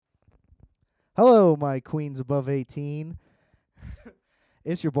Hello, my queens above 18.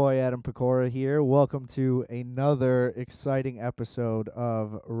 It's your boy Adam Pecora here. Welcome to another exciting episode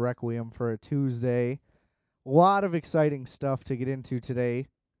of Requiem for a Tuesday. A lot of exciting stuff to get into today.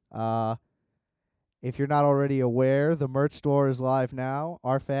 If you're not already aware, the merch store is live now.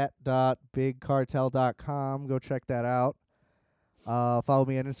 rfat.bigcartel.com. Go check that out. Follow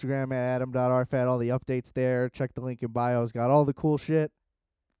me on Instagram at adam.rfat. All the updates there. Check the link in bio. It's got all the cool shit.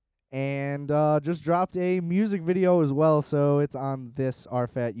 And just dropped a music video as well, so it's on this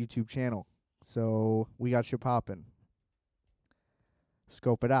RFAT YouTube channel. So we got you popping.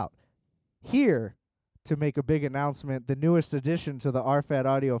 Scope it out. Here to make a big announcement, the newest addition to the RFAT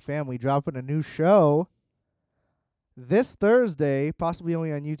audio family, dropping a new show this Thursday, possibly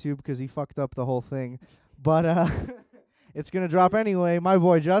only on YouTube because he fucked up the whole thing. But it's going to drop anyway. My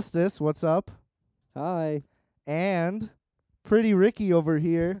boy Justice, what's up? Hi. And Pretty Ricky over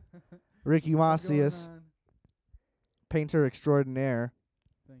here. Ricky What's going Macias, on? painter extraordinaire.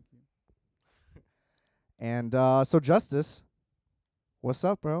 Thank you. And so Justice, what's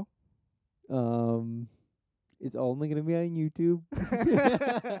up, bro? It's only gonna be on YouTube.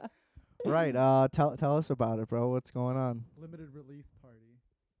 Right. Tell us about it, bro. What's going on? Limited release party.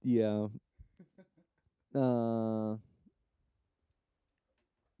 Yeah. No,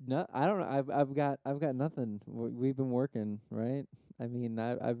 I don't know. I've got nothing. We've been working, right? I mean,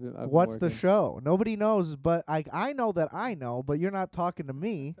 I've been What's the working. show? Nobody knows, but I know that I know, but you're not talking to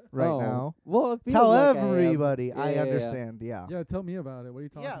me right Oh, now. Well, it feels Tell like I am. everybody. Yeah, I yeah, yeah. understand. Yeah. Yeah, tell me about it. What are you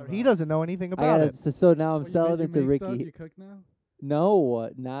talking Yeah, about? he doesn't know anything I about got it. So now I'm What, selling you it to make stuff? Ricky. You cook now? No,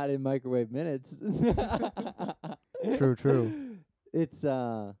 not in microwave minutes. True. It's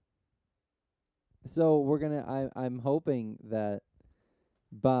so we're gonna. I'm hoping that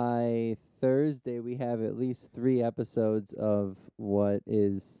by Thursday we have at least 3 episodes of what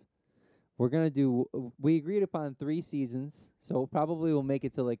is. We're gonna do. We agreed upon 3 seasons, so probably we'll make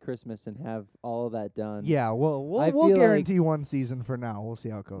it to like Christmas and have all of that done. Yeah, we'll I we'll feel guarantee one season for now. We'll see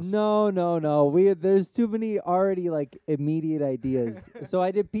how it goes. No. There's too many already like immediate ideas. So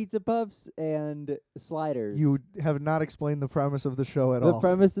I did pizza puffs and sliders. You have not explained the premise of the show at The all.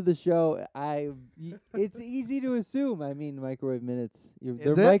 premise of the show, it's easy to assume. I mean, microwave minutes. Is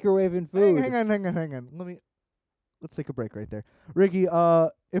They're it? microwaving food. Hang on. Let's take a break right there. Ricky,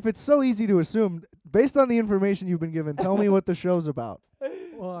 if it's so easy to assume, based on the information you've been given, tell me what the show's about.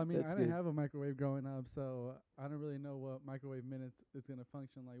 Well, I mean, That's I didn't good. have a microwave growing up, so I don't really know what microwave minutes is going to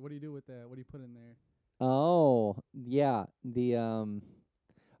function like. What do you do with that? What do you put in there? Oh, yeah.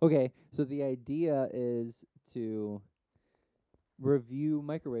 Okay, so the idea is to review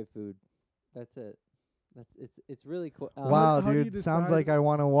microwave food. That's it. It's really cool. Wow, how do you dude, sounds decide- like I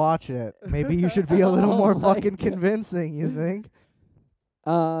want to watch it. Maybe you should be a little Oh more my fucking God. convincing, you think?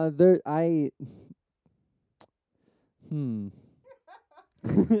 I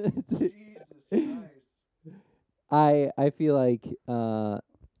feel like Where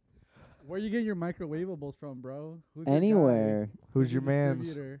are you getting your microwavables from, bro? Who's your guy? anywhere. Who's your your man's?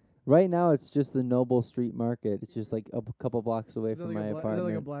 distributor? Right now, it's just the Noble Street Market. It's just like a couple blocks away Is that from like my a is that like a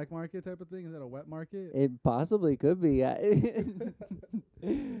apartment. black market type of thing? Is that a wet market? It possibly could be, yeah.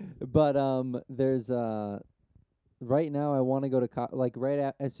 But there's right now I want to go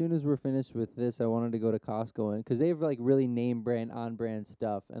to as soon as we're finished with this, I wanted to go to Costco because they have like really name brand, on brand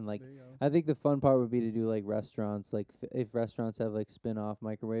stuff, and like There you go. I think the fun part would be to do like restaurants, like if restaurants have like spin off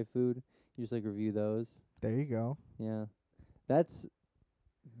microwave food, you just like review those. There you go. Yeah, that's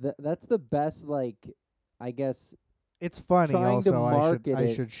the best. Like, I guess. It's funny Trying to also. market I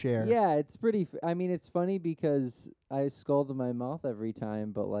it. should share. Yeah, it's pretty. I mean, it's funny because I scold my mouth every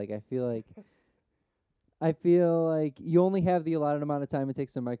time, but like I feel like you only have the allotted amount of time it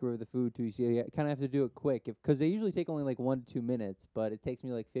takes to microwave the food too. So you kind of have to do it quick, because they usually take only like 1 to 2 minutes, but it takes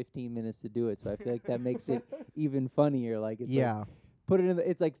me like 15 minutes to do it. So I feel like that makes it even funnier. Like, it's like, put it in.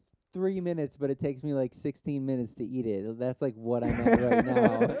 It's like 3 minutes, but it takes me like 16 minutes to eat it. That's like what I'm at right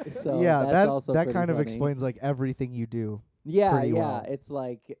now. So yeah, that's that also that pretty kind of funny. explains like everything you do. Yeah, pretty yeah. well. It's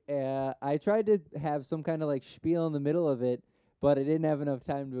like I tried to have some kind of like spiel in the middle of it, but I didn't have enough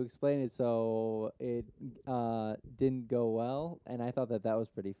time to explain it, so it didn't go well. And I thought that was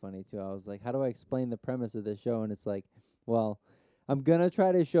pretty funny too. I was like, how do I explain the premise of this show? And it's like, well, I'm gonna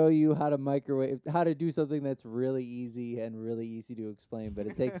try to show you how to do something that's really easy and really easy to explain, but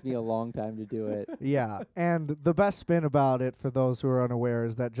it takes me a long time to do it. Yeah, and the best spin about it, for those who are unaware,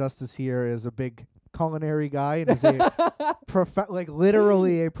 is that Justice here is a big culinary guy and is a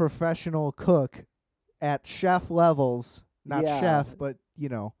literally a professional cook at chef levels. Not Yeah. chef, but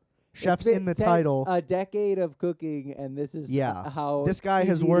Chef's in the title. A decade of cooking, and this is Yeah. how This guy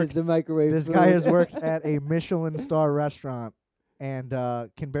has easy it is worked- to microwave This food. guy has worked at a Michelin star restaurant and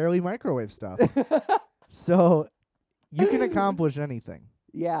can barely microwave stuff. So you can accomplish anything.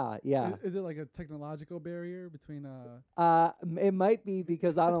 Yeah. Is it like a technological barrier between It might be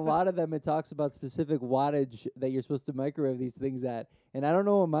because on a lot of them it talks about specific wattage that you're supposed to microwave these things at, and I don't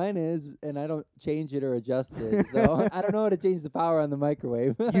know what mine is, and I don't change it or adjust it, so I don't know how to change the power on the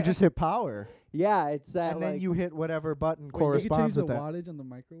microwave. You just hit power, yeah, it's that and then like you hit whatever button Wait, corresponds you with can that. change the wattage on the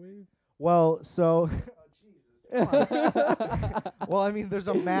microwave? Well, so well, I mean, there's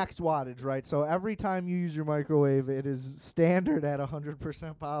a max wattage, right? So every time you use your microwave, it is standard at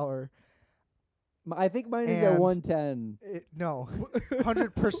 100% power. I think mine is at And 110. No,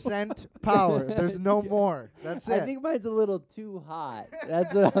 100% power. There's no more. That's it. I think mine's a little too hot.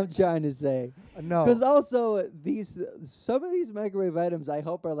 That's what I'm trying to say. No. Because also some of these microwave items I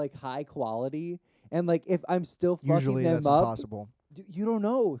hope are like high quality, and like if I'm still fucking Usually them that's up, impossible. you don't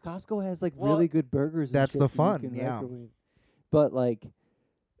know. Costco has like Well, really good burgers. And that's shit the that you fun, can yeah. microwave. But like,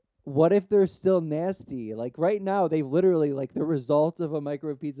 what if they're still nasty? Like right now, they've literally like the result of a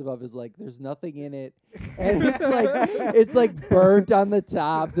microwave pizza buff is like there's nothing in it, and it's like burnt on the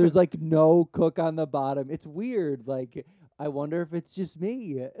top. There's like no cook on the bottom. It's weird. Like I wonder if it's just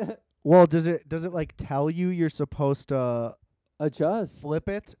me. Well, does it like tell you you're supposed to Adjust. flip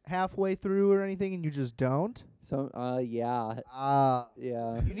it halfway through or anything, and you just don't? So yeah.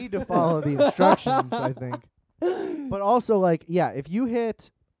 Yeah. You need to follow the instructions, I think. But also, like, yeah, if you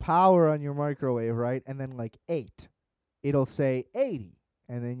hit power on your microwave, right, and then like 8, it'll say 80,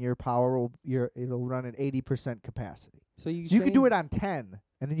 and then your power it'll run at 80% capacity. So you could do it on 10,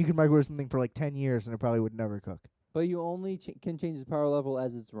 and then you can microwave something for like 10 years, and it probably would never cook. But you only can change the power level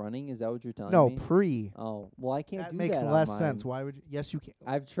as it's running. Is that what you're telling No, me? pre. Oh, well, I can't That do makes that on less mine. sense. Why would you? Yes, you can.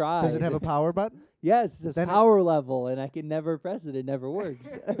 I've tried. Does it have a power button? Yes, it says Then- power level, and I can never press it. It never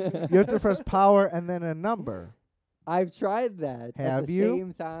works. You have to press power and then a number. I've tried that Have at the you?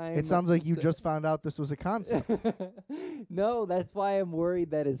 same time. It sounds like you so- just found out this was a concept. No, that's why I'm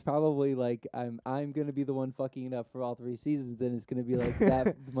worried that it's probably like I'm gonna be the one fucking it up for all 3 seasons, and it's gonna be like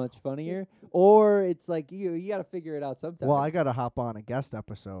that much funnier. Or it's like you gotta figure it out sometime. Well, I got to hop on a guest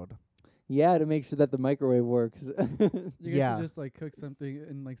episode. yeah, to make sure that the microwave works. You Yeah. get to just like cook something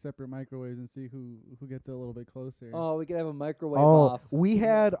in like separate microwaves and see who gets it a little bit closer. Oh, we could have a microwave Oh, off. we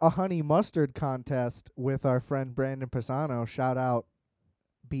had a honey mustard contest with our friend Brandon Pisano. Shout out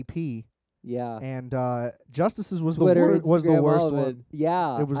BP. Yeah. And Justice's was Twitter, the was the Instagram, worst all of it. one.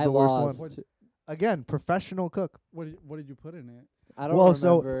 Yeah, It was I the worst one. lost. Again, professional cook. What did you put in it? I don't Well,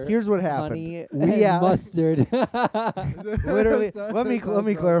 remember. so here's what happened. Honey We- and yeah. mustard. Literally, Sorry, let me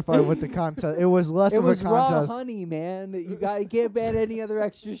sorry, bro. clarify what the contest. It was less It of was a raw contest. honey, man. You can't add any other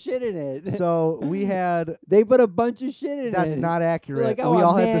extra shit in it. So we had. They put a bunch of shit in it. That's not accurate. like, I we want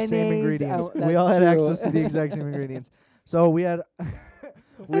all had the same mayonnaise. ingredients. Oh, We all that's had true. access to the exact same ingredients. So we had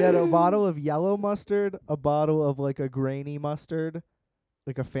we had a bottle of yellow mustard, a bottle of like a grainy mustard,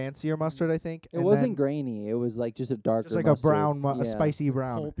 like a fancier mustard, I think. It and wasn't then grainy. It was like just a darker just like mustard. a brown, a Yeah. spicy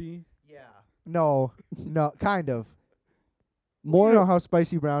brown. Pulpy. Yeah. No, kind of. More You know how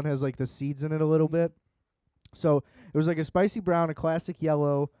spicy brown has like the seeds in it a little bit? So it was like a spicy brown, a classic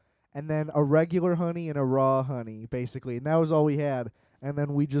yellow, and then a regular honey and a raw honey, basically. And that was all we had. And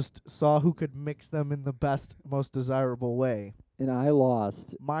then we just saw who could mix them in the best, most desirable way. and I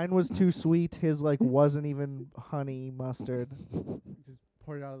lost. Mine was too sweet. His like wasn't even honey mustard. Just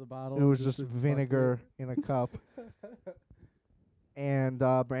pour it out of the bottle. It was just to fuck with vinegar in a cup. And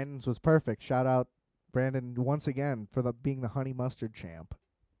Brandon's was perfect. Shout out Brandon once again for being the honey mustard champ.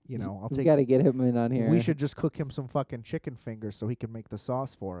 You know, I'll We take. gotta get him in on here. We should just cook him some fucking chicken fingers so he can make the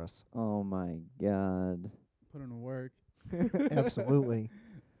sauce for us. Oh my god. Put in to work. Absolutely.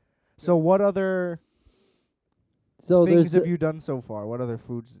 So what other So things there's have you done so far? What other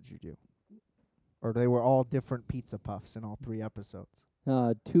foods did you do? Or they were all different pizza puffs in all 3 episodes?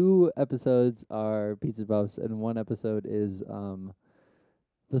 2 episodes are pizza buffs, and 1 episode is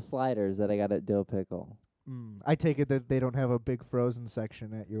the sliders that I got at Dill Pickle. I take it that they don't have a big frozen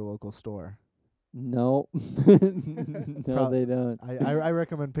section at your local store. No, no, they don't. I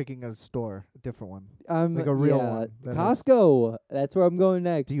recommend picking a store, a different one. Like Like a real one that has- Costco. That's where I'm going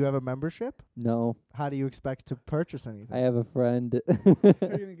next. Do you have a membership? No, How do you expect to purchase anything? I have a friend. How are you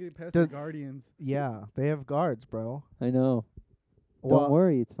gonna get past the Does- Guardians? Yeah, they have guards, bro. I know. Well, Don't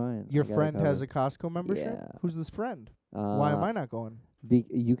worry, it's fine. Your I got it friend has a covered. Costco membership? Yeah. Who's this friend? Why am Uh, I not going?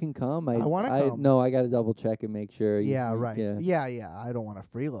 You can come. I wanna come. No, I got to double check and make sure. Yeah, you right. can- Yeah. I don't want to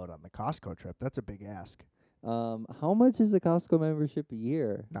freeload on the Costco trip. That's a big ask. How much is a Costco membership a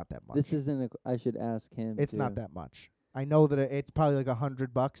year? Not that much. This isn't. I should ask him. It's too. not that much. I know that it's probably like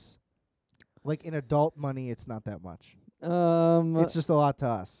 $100. Like in adult money, it's not that much. It's just a lot to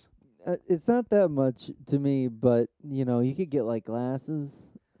us. It's not that much to me, but you could get like glasses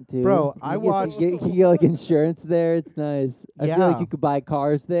too. Bro, You I get to watched- You can get like insurance there. It's nice. I feel Yeah. like you could buy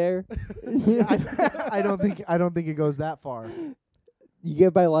cars there. I don't think it goes that far. You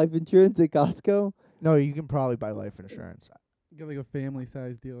get buy life insurance at Costco. No, you can probably buy life insurance. Get like a family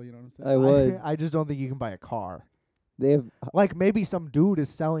size deal. You know what I'm saying? I would. I just don't think you can buy a car. They have. Like maybe some dude is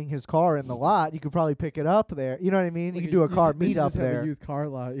selling his car in the lot. You could probably pick it up there. You know what I mean? You could do a car they meetup just have a there. used car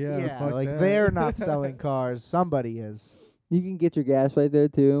lot. Yeah. fuck like that. they're not selling cars. Somebody is. You can get your gas right there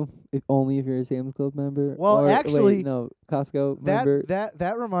too, if you're a Sam's Club member. Well, or, actually, wait, no, Costco member.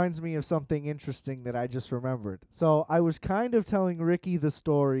 That reminds me of something interesting that I just remembered. So I was kind of telling Ricky the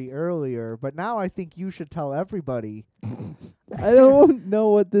story earlier, but now I think you should tell everybody. I don't know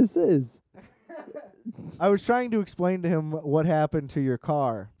what this is. I was trying to explain to him what happened to your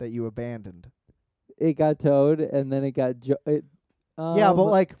car that you abandoned. It got towed, and then it got. Yeah, but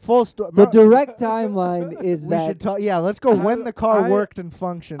like full story. the direct timeline is we that should talk. Yeah, let's go when the car I- worked and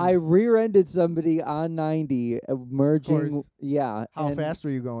functioned. I rear-ended somebody on 90, merging. course. Yeah. How and, fast were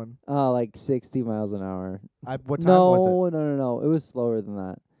you going? Like 60 miles an hour. What time No, was it? no. It was slower than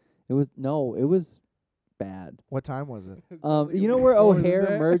that. It was bad. What time was it? You know where What was O'Hare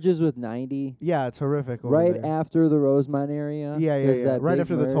that? merges with 90? Yeah, it's horrific. Over Right there. after the Rosemont area. Yeah. There's that Right big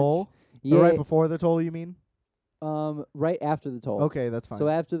after the merge. toll. Yeah. Or right before the toll, you mean? Right after the toll. Okay, that's fine. So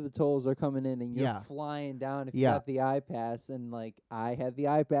after the tolls are coming in and you're Yeah. flying down if you Yeah. got the iPass, and like I had the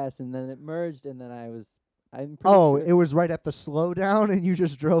iPass, and then it merged, and then I'm pretty Oh, sure. it was right at the slowdown, and you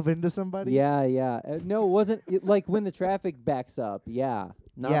just drove into somebody. Yeah. No, it wasn't like when the traffic backs up. Yeah.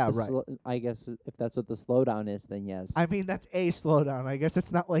 Not Yeah, the right. I guess if that's what the slowdown is, then yes. I mean, that's a slowdown. I guess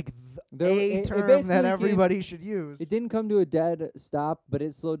it's not like There- a it term basically that came- everybody should use. It didn't come to a dead stop, but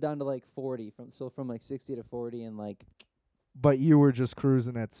it slowed down to like 40 from like 60 to 40, and like But you were just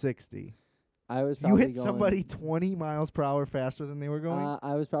cruising at 60. I was You probably hit going, somebody 20 miles per hour faster than they were going?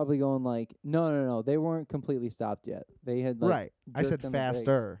 I was probably going like no. They weren't completely stopped yet. They had like right. I said jerked on the brakes.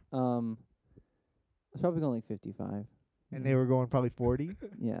 faster. I was probably going like 55. And they were going probably 40?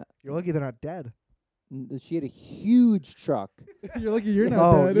 Yeah. You're lucky they're not dead. She had a huge truck. You're lucky you're not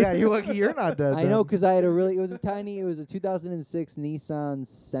Oh, dead. yeah, you're lucky you're not dead. I know, then. 'cause I had it was a 2006 Nissan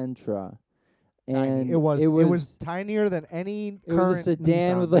Sentra. Tiny. And It was tinier than any it current was a sedan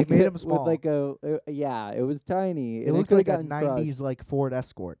Nissan. with They like made a, 'em small. with like a it was tiny. It and looked could've like a gotten 90s crushed. like Ford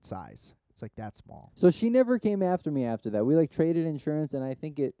Escort size. It's like that small. So she never came after me after that. We like traded insurance, and I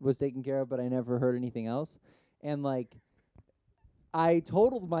think it was taken care of, but I never heard anything else. And like I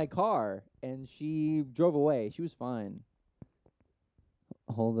totaled my car, and she drove away. She was fine.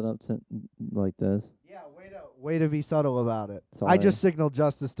 Hold it up to like this. Yeah, way to be subtle about it. I Sorry. just signaled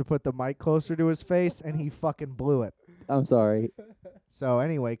Justice to put the mic closer to his face, and he fucking blew it. I'm sorry. So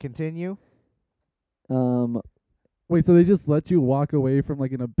anyway, continue. Wait, so they just let you walk away from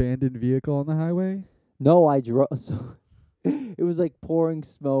like an abandoned vehicle on the highway? No, I drove. So it was like pouring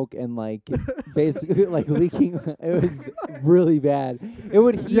smoke and like basically like leaking. It was really bad. It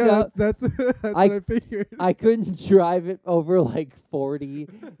would heat Yeah, up. that's that's I- what I figured. I couldn't drive it over like 40,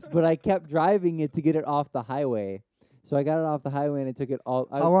 but I kept driving it to get it off the highway. So I got it off the highway and I took it all.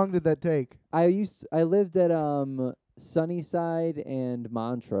 How long did that take? I lived at Sunnyside and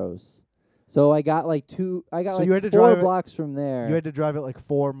Montrose. So I got like So like you had to 4 drive it- blocks from there. You had to drive it like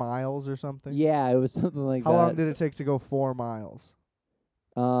 4 miles or something? Yeah, it was something like How that. long did it take to go 4 miles?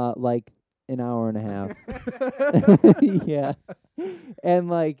 Like an hour and a half. Yeah. And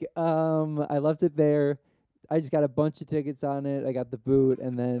like I left it there. I just got a bunch of tickets on it. I got the boot,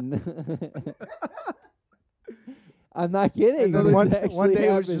 and then I'm not kidding. And then This one actually day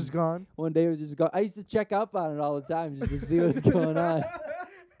it was happened. just gone. One day it was just gone. I used to check up on it all the time just to see what's going on.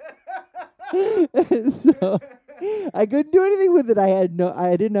 So I couldn't do anything with it. I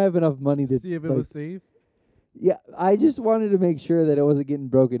didn't have enough money to See if it like, was safe. yeah, I just wanted to make sure that it wasn't getting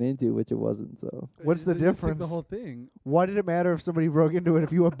broken into, which it wasn't. So What's the They just took difference? The whole thing. Why did it matter if somebody broke into it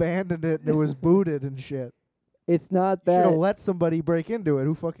if you abandoned it and it was booted and shit? it's not You should that. have let somebody break into it.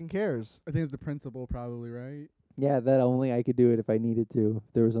 Who fucking cares? I think it's the principal, probably, right? Yeah, that only I could do it if I needed to.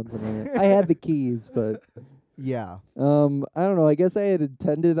 If there was something in it. I had the keys, but Yeah. I don't know. I guess I had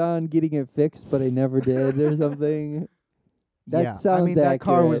intended on getting it fixed, but I never did or something. That yeah. I sounds mean, that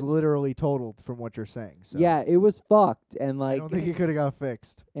car was accurate. literally totaled from what you're saying. So Yeah, it was fucked, and I like, don't think it could have got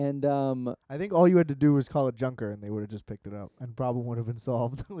fixed. and I think all you had to do was call a junker, and they would have just picked it up, and problem would have been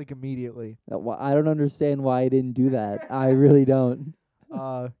solved like immediately. I don't understand why I didn't do that. I really don't.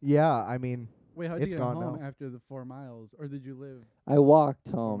 Yeah. I mean, Wait, how'd It's you get gone home now. after the 4 miles, or did you live? I walked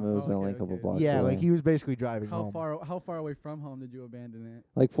home. It was Oh, only a okay, couple okay. blocks yeah, away. like he was basically driving How home. How far away from home did you abandon it?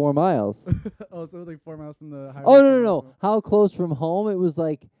 Like 4 miles. Oh, so it was like 4 miles from the highway. Oh to no, the no. hospital. How close from home? It was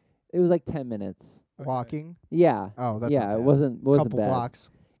like 10 minutes. Okay. Walking. Yeah. Oh, that's yeah, not it bad. wasn't Couple bad. blocks.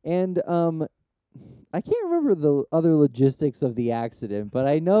 And I can't remember the other logistics of the accident, but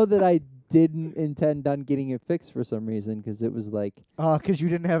I know that I didn't intend on getting it fixed for some reason 'cause it was like, 'Cause you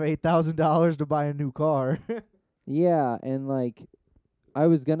didn't have $8,000 to buy a new car. yeah, and like I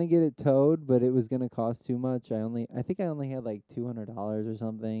was gonna get it towed, but it was gonna cost too much. I think I only had like $200 or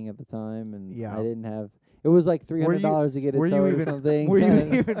something at the time, and Yeah. I didn't have. It was like $300 to get it were you towed or even- something. Were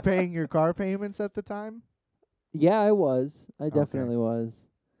you even paying your car payments at the time? Yeah, I was. I Okay. definitely was.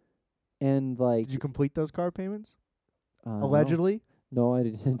 And like, Did you complete those car payments? no. Allegedly? No, I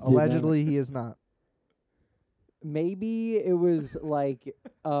didn't. did not. Allegedly, he is not. Maybe it was like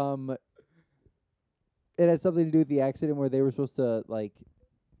it had something to do with the accident where they were supposed to like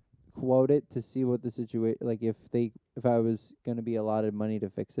quote it to see what the situation, like if I was going to be allotted money to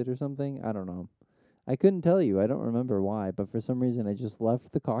fix it or something. I don't know. I couldn't tell you. I don't remember why, but for some reason I just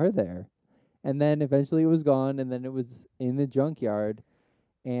left the car there. And then eventually it was gone, and then it was in the junkyard.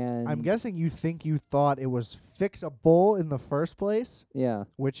 And I'm guessing you think you thought it was fixable in the first place, yeah.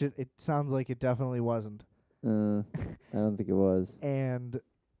 which it sounds like it definitely wasn't. I don't think it was. And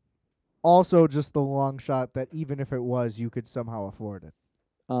also just the long shot that even if it was, you could somehow afford it.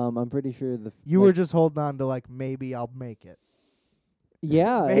 I'm pretty sure You were just holding on to like, maybe I'll make it.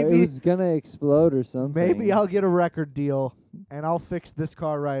 yeah, maybe- it was gonna explode or something. Maybe I'll get a record deal and I'll fix this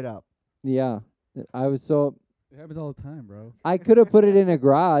car right up. Yeah, I was so It happens all the time, bro. I could have put it in a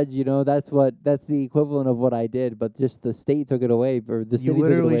garage. You know, that's the equivalent of what I did. But just the state took it away, or the You city took it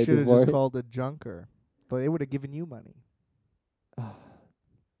literally away should have before. just called a junker. But they would have given you money.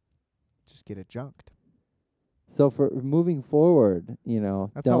 Just get it junked. So for moving forward, you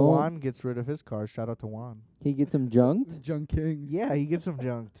know, That's how don't Juan gets rid of his cars. Shout out to Juan. he gets them junked. Junk King. Yeah, he gets them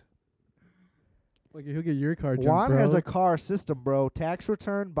junked. Like he'll get your car junked, Juan has bro. a car system, bro. Tax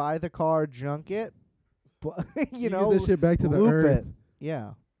return, buy the car, junk it. But you Give know, this shit back to the loop earth. it.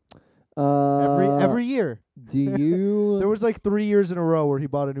 Yeah. Uh, Every year. do you? There was like 3 years in a row where he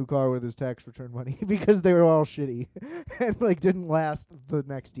bought a new car with his tax return money because they were all shitty and like didn't last the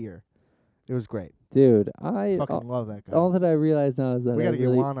next year. It was great. Dude, I Fucking love that guy. all that I realize now is that We I gotta get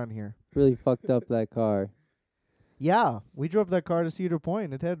really, Juan on here. really fucked up that car. Yeah, we drove that car to Cedar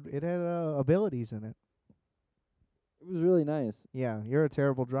Point. It had abilities in it. It was really nice. Yeah, you're a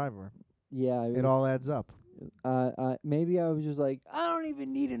terrible driver. Yeah, It all adds up. maybe I was just like, I don't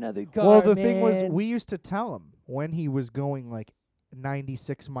even need another car. Well, the thing was, man." we used to tell him when he was going like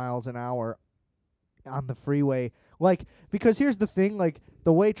 96 miles an hour on the freeway. Like, because here's the thing, like,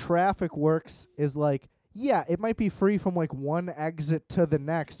 the way traffic works is like, yeah, it might be free from like one exit to the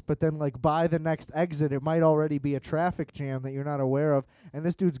next, but then like by the next exit, it might already be a traffic jam that you're not aware of. And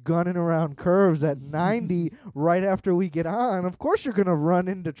this dude's gunning around curves at 90 right after we get on. Of course you're going to run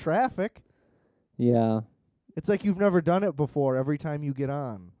into traffic. Yeah. It's like you've never done it before every time you get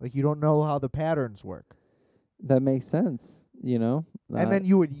on. Like you don't know how the patterns work. That makes sense, you know? And then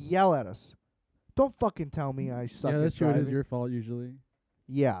you would yell at us. Don't fucking tell me I suck Yeah, at that's true. It driving. is your fault usually.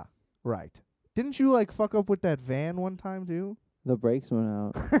 Yeah, right. Didn't you like fuck up with that van one time too? the brakes went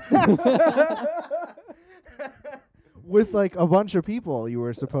out. With like a bunch of people you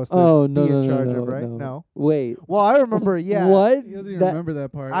were supposed to Oh, be no, in no, no, charge no, of, right? no. Wait. Well, I remember, yeah. What? He doesn't even That- remember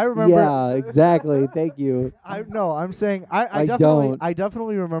that part. I remember. Yeah, exactly. Thank you. I'm saying I definitely don't. I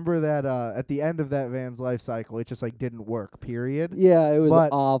definitely remember that at the end of that van's life cycle it just like didn't work, period. Yeah, it was But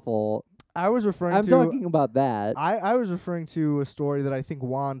awful. I was referring I'm to talking about that. I was referring to a story that I think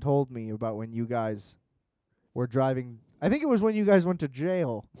Juan told me about when you guys were driving. I think it was when you guys went to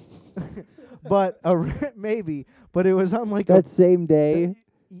jail. But maybe, but it was on like That same day,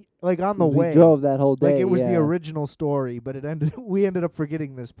 like on the we way. drove that whole day. Like it was the yeah. original story, but we ended up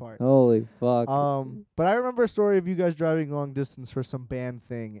forgetting this part. Holy fuck. But I remember a story of you guys driving long distance for some band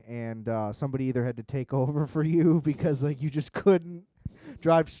thing, and somebody either had to take over for you because like you just couldn't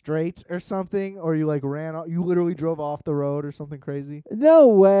drive straight or something, or you like you literally drove off the road or something crazy. No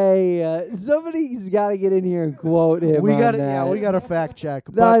way. Somebody's got to get in here and quote him. We on got that. we got to fact check.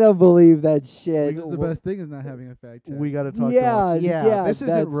 I But don't believe that shit. Because the best thing is not having a fact check. we got to talk. Yeah, to yeah, This isn't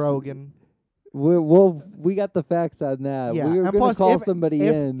that's- Rogan. We got the facts on that. Yeah, We were and gonna plus, call somebody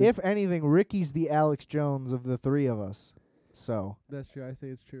in. If anything, Ricky's the Alex Jones of the three of us. So That's true. I say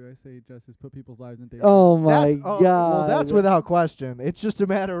it's true. I say justice put people's lives in danger. Oh my that's god! well, that's without question. It's just a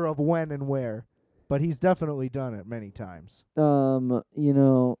matter of when and where. But he's definitely done it many times. You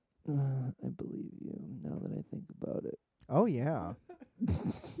know, I believe you now that I think about it. Oh yeah,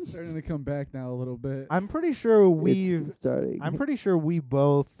 Starting to come back now a little bit. I'm pretty sure It's starting. I'm pretty sure we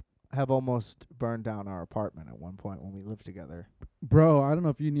both have almost burned down our apartment at one point when we lived together. Bro, I don't know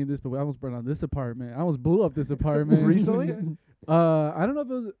if you knew this, but I almost burned down this apartment. I almost blew up this apartment. Recently? I don't know if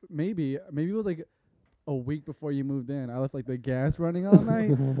it was maybe it was like a week before you moved in. I left like the gas running all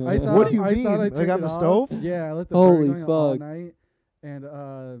night. I thought, What do you I mean? thought I Like turned on it the off. stove? Yeah, I left the Holy burner going all fuck. night.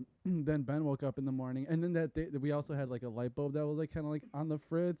 And then Ben woke up in the morning, and then that day we also had like a light bulb that was like kind of like on the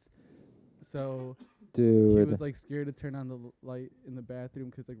fritz. So he Dude. was like scared to turn on the light in the bathroom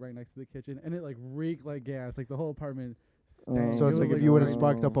 'cause like right next to the kitchen, and it like reeked like gas. Like the whole apartment. stank. So It it's was, like if you would have really-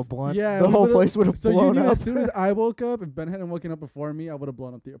 sparked up a blunt, Yeah, the we whole would've- place would have So blown you knew up. as soon as I woke up, if Ben hadn't woken up before me, I would have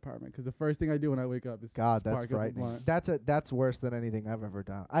blown up the apartment. 'Cause the first thing I do when I wake up is God, that's spark up a frightening. blunt. That's worse than anything I've ever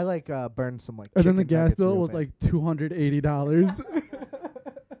done. I like burned some like. And then the chicken gas nuggets bill real was bad. like $280.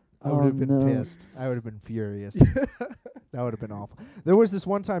 I would have Oh, been no. pissed. I would have been furious. That would have been awful. There was this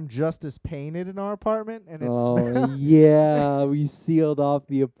one time Justice painted in our apartment, and it Oh yeah, we sealed off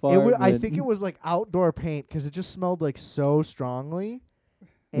the apartment. I think it was like outdoor paint 'cause it just smelled like so strongly.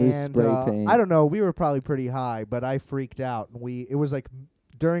 It was And spray paint. I don't know. We were probably pretty high, but I freaked out. And it was like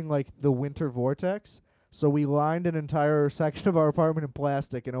during like the winter vortex, so we lined an entire section of our apartment in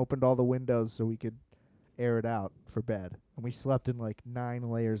plastic and opened all the windows so we could air it out for bed. And we slept in like 9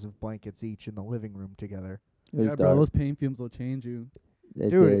 layers of blankets each in the living room together. It was Yeah, bro, dark. those paint fumes will change you. It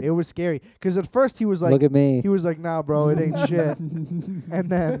Dude, did. it was scary. 'Cause at first he was like, Look at me. he was like, nah, bro, it ain't shit. And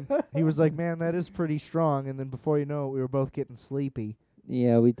then he was like, man, that is pretty strong. And then before you know it, we were both getting sleepy.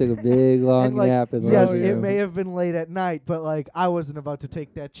 Yeah, we took a big long And, like, nap in the Yes, living it room. may have been late at night, but like I wasn't about to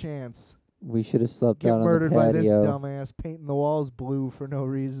take that chance. We should have slept Get out murdered on the by this patio. dumbass painting the walls blue for no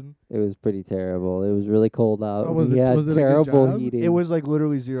reason. It was pretty terrible. It was really cold out. Oh, was we it- had was it a good terrible job? heating. It was like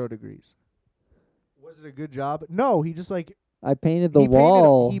literally 0 degrees. Was it a good job? No, he just like I painted the he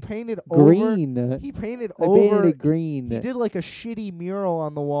wall Painted, he painted over. green. He painted I painted over. it green. He did like a shitty mural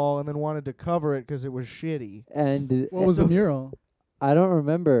on the wall and then wanted to cover it 'cause it was shitty. And What was So- the mural? I don't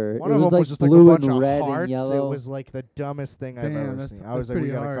remember. One it of was them like was just like blue a bunch and of red hearts. and yellow. It was like the dumbest thing I've Damn, ever that's- seen. I that's was like, we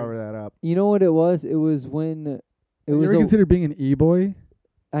pretty gotta hard. cover that up. You know what it was? It was when it You was. ever A, considered being an e-boy?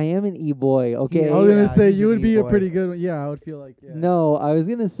 I am an e-boy. Okay. I was gonna Yeah, say he's you an would be a e-boy. pretty good one. Yeah, I would feel like yeah. No, I was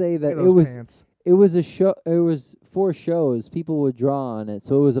gonna say Look that at it those was. pants. It was a show. It was 4 shows. People would draw on it,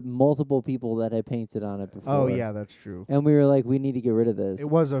 so it was multiple people that had painted on it before. Oh yeah, that's true. And we were like, we need to get rid of this, It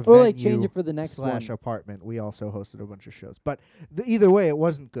was a or venue like change it for the next slash one. apartment. We also hosted a bunch of shows, but either way, it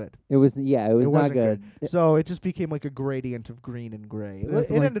wasn't good. It was it was not wasn't good. So it just became like a gradient of green and gray. Did it have It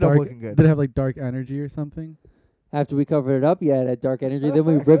some, like, ended dark- up looking good. Did it have like dark energy or something? After we covered it up, yeah, it had dark energy. Then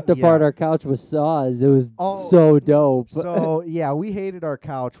we ripped apart Yeah. our couch with saws. It was Oh, so dope. So yeah, we hated our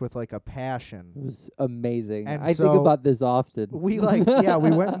couch with like a It passion. was amazing. And I think so about this often. We we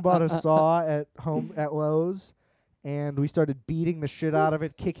went and bought a saw at home at Lowe's, and we started beating the shit out of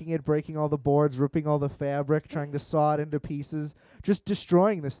it, kicking it, breaking all the boards, ripping all the fabric, trying to saw it into pieces, just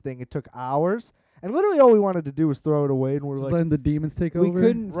destroying this thing. It took hours, and literally all we wanted to do was throw it away, and we're Just like, letting the demons take we over.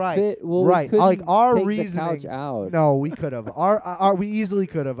 couldn't Right, fit. Well, right. We Like, couldn't our take reasoning- the couch out. no, we could have. We easily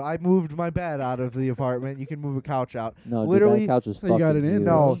could have. I moved my bed out of the apartment. You can move a couch out. No, literally- dude, that couch was So you fucking got it in, huge.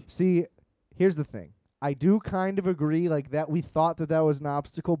 No, see, here's the thing. I do kind of agree, like that. We thought that was an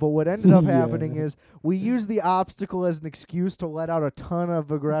obstacle, but what ended up Yeah. happening is we used the obstacle as an excuse to let out a ton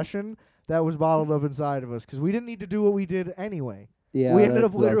of aggression that was bottled up inside of us because we didn't need to do what we did anyway. Yeah, we ended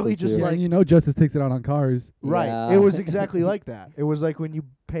that's up literally also just true. Yeah, like- and you know Justice takes it out on cars. Right. Yeah. It was exactly like that. It was like when you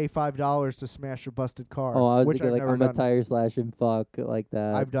pay $5 to smash a busted car. Oh, I was which thinking I've like never I'm a done. tire slash and fuck like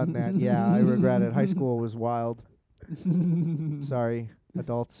that. I've done that. Yeah, I regret it. High school was wild. Sorry,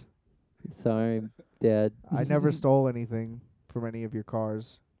 adults. Sorry, Dad. I never stole anything from any of your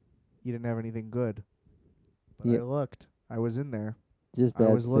cars. You didn't have anything good. But Yeah. I looked. I was in there. Just I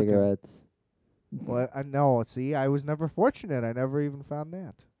bad was looking. cigarettes. Well, no, see, I was never fortunate. I never even found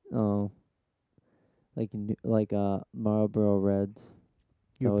that. Oh, like Marlboro Reds.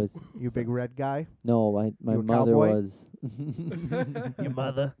 You, So it's you big red guy. no, my You a mother cowboy? was. Your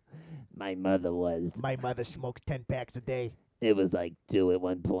mother. My mother was. My mother smokes 10 packs a day. It was like 2 at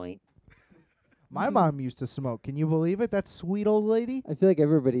one point. My mom used to smoke. Can you believe it? That sweet old lady. I feel like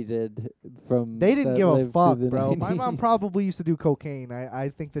everybody did from. They didn't that give a lived fuck, through the bro. My mom 90s. probably used to do cocaine. I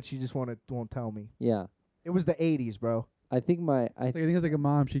think that she just won't tell me. Yeah, It was the 80s, bro. I think my. I think it's like a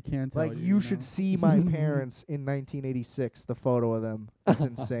mom. She can't tell Like, you. you know? should see my parents in 1986, the photo of them. It's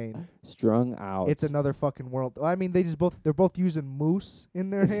insane. Strung out. It's another fucking world. I mean, they're both using mousse in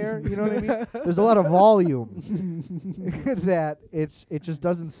their hair. You know what I mean? There's a lot of volume that it just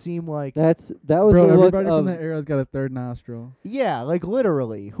doesn't seem like. that was Bro, the look everybody of. from that era's got a third nostril. Yeah, like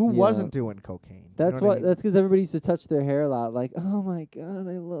literally, who Yeah. wasn't doing cocaine? You That's know what. I mean? That's 'cause everybody used to touch their hair a lot. Like, oh my god,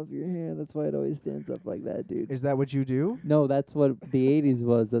 I love your hair. That's why it always stands up like that, dude. Is that what you do? No, that's what the '80s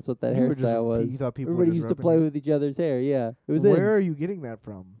was. That's what that You were just hairstyle was. you thought people were Everybody just used to rubbing play your- with each other's hair. Yeah, it was. Where are you getting that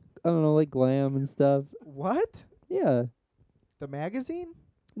from? I don't know, like glam and stuff. What? Yeah. The magazine?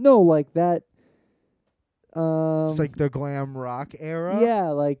 No, like that. It's like the glam rock era. Yeah,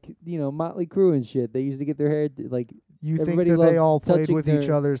 like Motley Crue and shit. They used to get their hair like You think everybody that they loved all played touching with each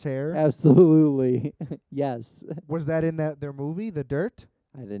their- other's hair? absolutely. Yes. Was that in their movie, The Dirt?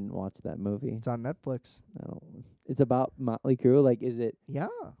 I didn't watch that movie. It's on Netflix. I don't. It's about Motley Crue. Like, is it Yeah.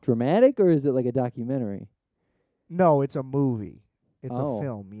 dramatic or is it like a documentary? No, it's a movie. It's Oh. a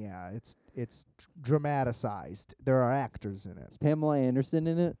film. Yeah, it's dramatized. There are actors in it. Is Pamela Anderson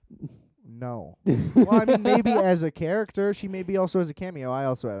in it? No. Well, I mean, maybe as a character, she may be also as a cameo. I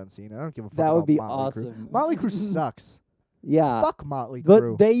also haven't seen it. I don't give a fuck. That about would be Motley Crue. awesome. Motley Crue sucks. Yeah. Fuck Motley But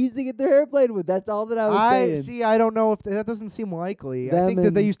Crue. they used to get their hair played with. That's all that I was saying. see. I don't know if that doesn't seem likely. I Them think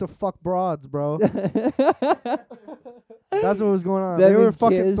that they and- used to fuck broads, bro. That's what was going on. Them They were and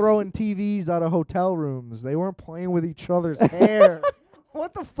fucking Kiss. throwing TVs out of hotel rooms. They weren't playing with each other's hair.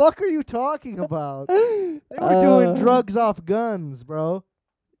 What the fuck are you talking about? They were doing drugs off guns, bro.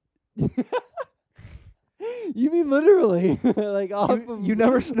 You mean literally? Like off of You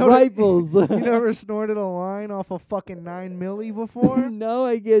never snorted. rifles. You never snorted a line off a fucking 9 milli before? No,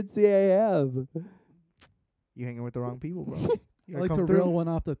 I can't say I have. You hanging with the wrong people, bro. You I gotta like to come through. reel one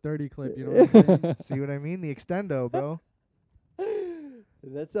off the 30 clip. You know what I'm saying? See what I mean? The extendo, bro.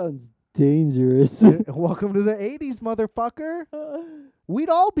 That sounds dangerous. Welcome to the 80s, motherfucker. We'd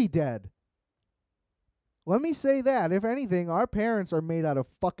all be dead. Let me say that. If anything, our parents are made out of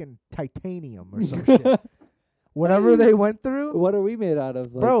fucking titanium or some shit. Whatever they went through. What are we made out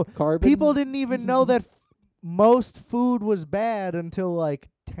of? Like Bro, carbon? People didn't even know that most food was bad until like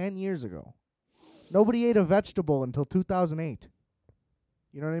 10 years ago. Nobody ate a vegetable until 2008.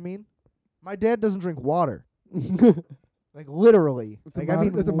 You know what I mean? My dad doesn't drink water. Like literally. It's a Like I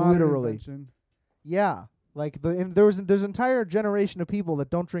modern- mean it's a modern literally. invention. Yeah. Like there's an entire generation of people that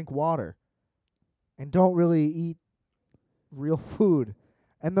don't drink water and don't really eat real food.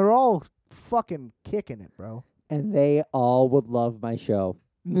 And they're all fucking kicking it, bro. And they all would love my show.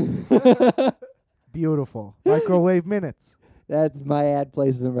 Beautiful. Microwave minutes. That's my ad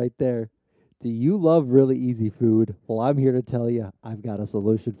placement right there. Do you love really easy food? Well, I'm here to tell you, I've got a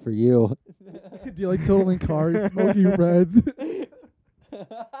solution for you. Do you like totaling cars, smoking reds?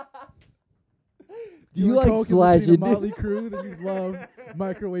 Do you like Coke and listening to slashing? Motley Crue? Then you love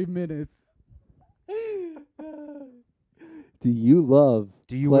microwave minutes. Do you love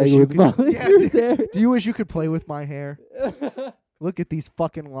Do you playing wish you with could Motley Yeah, Crue's hair? Do you wish you could play with my hair? Look at these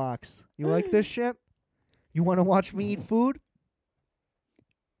fucking locks. You like this shit? You want to watch me eat food?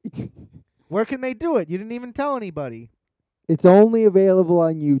 Where can they do it? You didn't even tell anybody. It's only available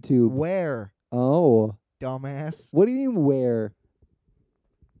on YouTube. Where, Oh, dumbass? what do you mean where?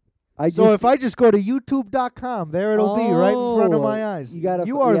 So if I just go to youtube.com, there it'll be right in front of my Oh, eyes. you gotta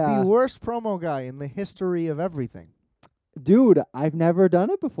You f- are yeah. the worst promo guy in the history of everything. dude, I've never done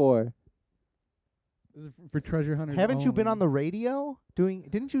it before. This is for treasure hunters. Haven't you been on only. the radio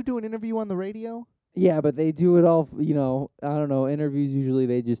didn't you do an interview on the radio? Yeah, but they do it all. I don't know. Interviews usually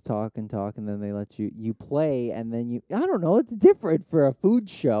they just talk, and then they let you play, and then I don't know. It's different for a food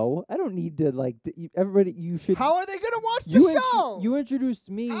show. I don't need to everybody. You should. How are they going to watch the you show? you introduced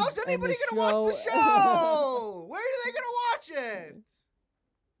me. How's and anybody the going to watch the show- show? Where are they going to watch it?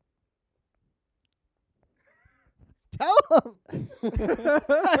 Tell them.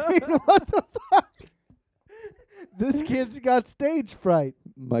 I mean, what the fuck? This kid's got stage fright.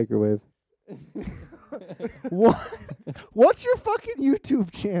 Microwave. What? What's your fucking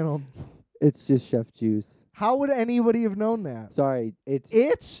YouTube channel? It's just Chef Juice. How would anybody have known that? Sorry, it's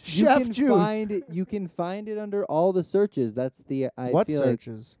It's you Chef can Juice. find it. You can find it under all the searches. That's the I What feel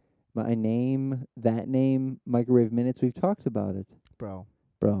searches? like my name, that name, Microwave Minutes. We've talked about it, Bro,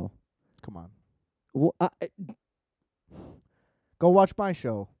 bro. come on. Well, Go watch my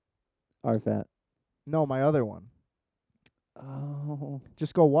show. RFAT. No, my other one. Oh.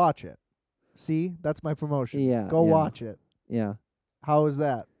 Just go watch it. See, that's my promotion. Yeah. Go yeah, watch it. Yeah. How is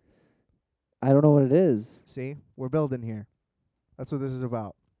that? I don't know what it is. See, we're building here. That's what this is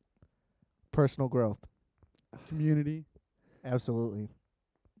about. Personal growth. Community. Absolutely.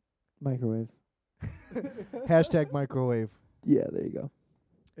 Microwave. Hashtag microwave. Yeah, there you go.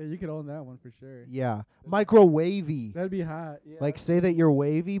 Yeah, you could own that one for sure. Yeah. Microwavy. That'd be hot. Yeah. Like, say that you're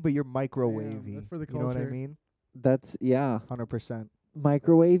wavy, but you're Damn, microwavy. that's for the You know what I culture. mean? That's 100%.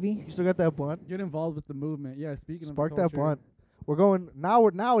 microwavy. You still got that blunt? Get involved with the movement. Yeah, speaking Spark of that culture, blunt. We're going now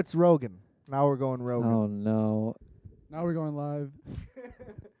it's Rogan. Now we're going Rogan. Oh no. Now we're going live.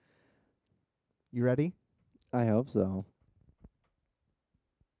 You ready? I hope so.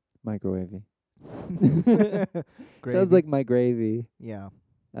 Microwavy. Gravy. Sounds like my gravy. Yeah.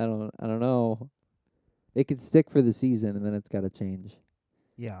 I don't know. It could stick for the season and then it's got to change.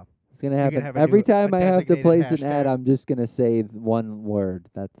 Yeah. It's gonna You're happen gonna have a every new- time a I have to designated place an ad. hashtag. I'm just gonna say one word.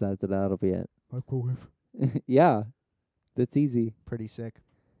 That'll be it. Microwave. Yeah, that's easy. Pretty sick.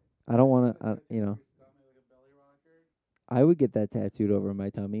 I don't want to. I would get that tattooed over my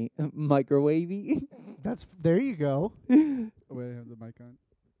tummy. Microwavy. There you go. Oh, wait, I have the mic on.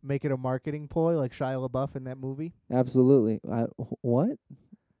 Make it a marketing ploy like Shia LaBeouf in that movie. Absolutely. What?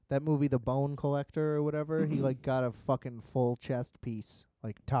 That movie, The Bone Collector or whatever, he like got a fucking full chest piece,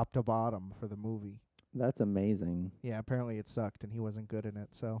 like top to bottom for the movie. That's amazing. Yeah, apparently it sucked and he wasn't good in it,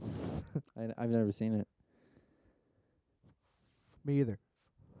 so I've never seen it. me either.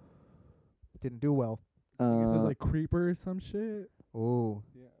 Didn't do well. I think it says like creeper or some shit. Ooh.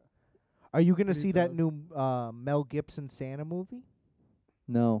 Yeah. Are you gonna Pretty see that tough. new Mel Gibson Santa movie?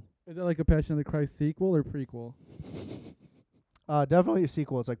 No. Is that like a Passion of the Christ sequel or prequel? Definitely a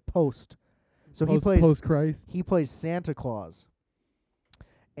sequel. It's like post. So he plays post Christ. he plays Santa Claus.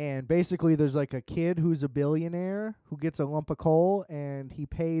 And basically there's like a kid who's a billionaire who gets a lump of coal and he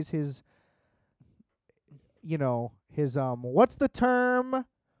pays his what's the term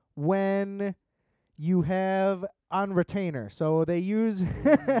when you have on retainer? So they use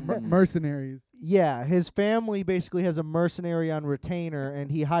Mercenaries. yeah, his family basically has a mercenary on retainer and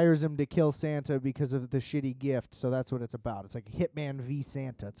he hires him to kill Santa because of the shitty gift. So that's what it's about. It's like Hitman v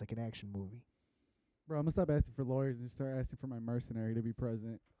Santa. It's like an action movie. Bro, I'm gonna stop asking for lawyers and start asking for my mercenary to be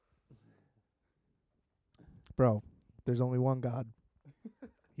present. Bro, there's only one God.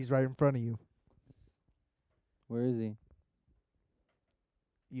 He's right in front of you. Where is he?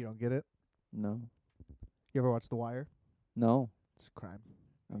 You don't get it? No. You ever watch The Wire? No. It's a crime.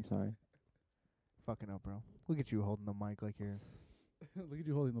 I'm sorry. Fucking up, bro. Look at you holding the mic like you're Look at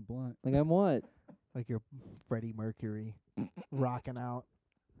you holding the blunt. Like I'm what? Freddie Mercury rocking out.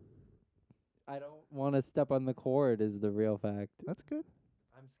 I don't want to step on the cord. Is the real fact. That's good.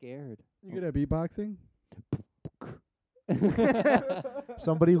 I'm scared. You good at beatboxing?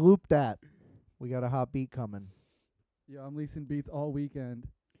 Somebody loop that. We got a hot beat coming. Yeah, I'm leasing beats all weekend.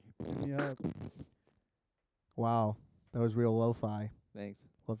 Hit me up. Wow. That was real lo-fi. Thanks.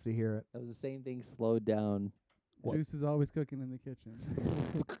 Love to hear it. That was the same thing slowed down. What? Juice is always cooking in the kitchen.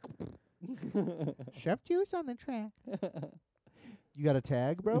 Chef Juice on the track. You got a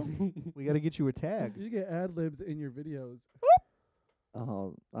tag, bro? We got to get you a tag. You should get ad libs in your videos.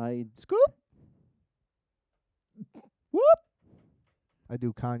 Oh, I Scoop. Whoop. I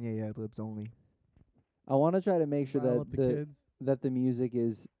do Kanye ad-libs only. want to try to make sure Rile that up the the kids. that the music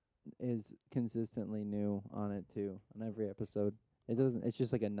is consistently new on it too on every episode. It doesn't. It's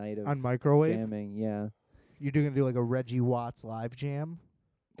just like a night of On microwave? jamming. Yeah. You're going to do like a Reggie Watts live jam?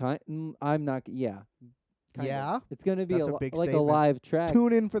 I'm not. Yeah. Kind Yeah? of. It's gonna be That's a big like a statement. live track.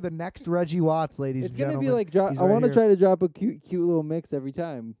 Tune in for the next Reggie Watts, ladies It's and gonna gentlemen. be like drop. He's I right want to here. try to drop a cute little mix every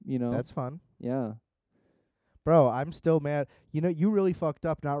time. You know. That's fun. Yeah. Bro, I'm still mad. You know, you really fucked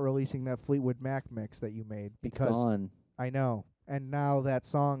up not releasing that Fleetwood Mac mix that you made It's because gone. I know. And now that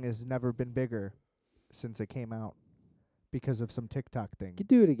song has never been bigger since it came out because of some TikTok thing. Could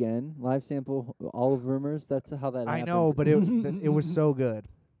do it again. Live sample Olive Rumors. That's how that. I know, happens. but it was so good.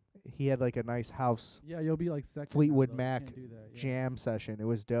 He had like a nice house Yeah, you'll be like second. Fleetwood now, though. You Mac can't do that, yeah. jam session. It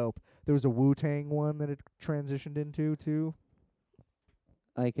was dope. There was a Wu-Tang one that it transitioned into too.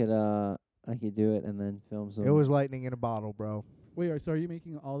 I could do it and then film some. It was lightning in a bottle, bro. Wait, so are you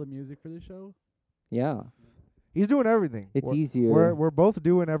making all the music for the show? Yeah. He's doing everything. It's we're, easier. We're both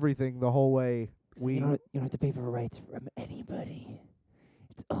doing everything the whole way. You don't have to pay for rights from anybody.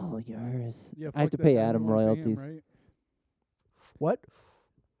 It's all yours. Yeah, I have fuck to that pay guy, we Adam wanna pay him, royalties. right? What?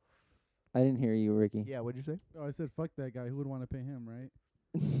 I didn't hear you, Ricky. Yeah, what'd you say? Oh, I said fuck that guy. Who would want to pay him,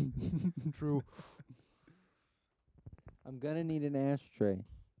 right? True. I'm gonna need an ashtray.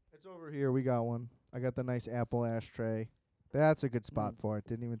 It's over here. We got one. I got the nice Apple ashtray. That's a good spot Mm. for it.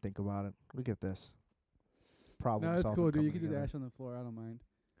 Didn't even think about it. Look at this. Problem No, it's solving cool, dude. You coming can do the together. ash on the floor. I don't mind.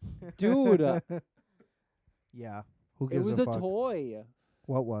 Dude, Yeah. Who it gives was a a fuck? toy.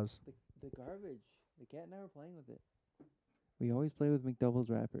 What was? The garbage. The cat and I were playing with it. We always play with McDoubles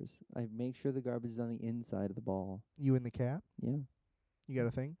wrappers. I make sure the garbage is on the inside of the ball. You and the cat? Yeah. You got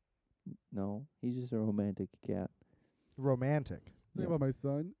a thing? No, he's just a romantic cat. Romantic. Think Yeah. about my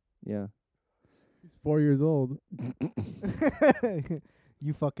son. Yeah. He's 4 years old.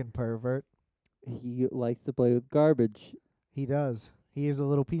 You fucking pervert. He likes to play with garbage. He does. He is a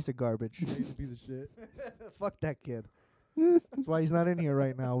little piece of garbage. He's a piece of shit. Fuck that kid. That's why he's not in here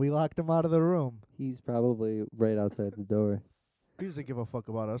right now. We locked him out of the room. He's probably right outside the door. He doesn't give a fuck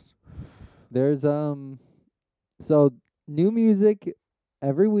about us. There's so new music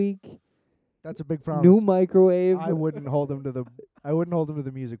every week. That's a big promise. New microwave. I wouldn't hold him to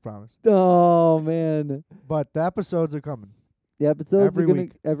the music promise. Oh man. But the episodes are coming. The episodes Every are gonna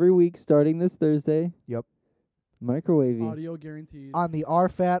week. every week starting this Thursday. Yep. Microwavy. Audio guaranteed. On the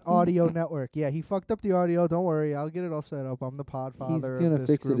RFAT Audio Network. Yeah, he fucked up the audio. Don't worry. I'll get it all set up. I'm the He's podfather of gonna this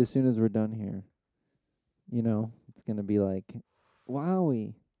fix group. it as soon as we're done here. You know, it's gonna be like,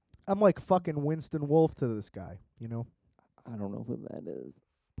 wowie. I'm like fucking Winston Wolfe to this guy, you know? I don't know who that is.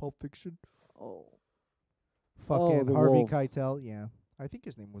 Pulp Fiction. Oh. Fucking the Harvey wolf. Keitel. Yeah. I think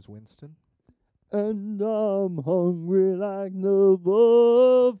his name was Winston. And I'm hungry like the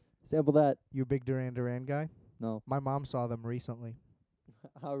wolf. Sample that. You a big Duran Duran guy? No. My mom saw them recently.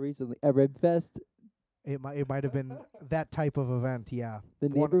 How recently? At Rib Fest. It might have been that type of event, yeah. The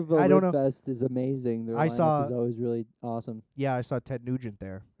One- Naperville I don't Rib know. Fest is amazing. Their I lineup saw- is always really awesome. Yeah, I saw Ted Nugent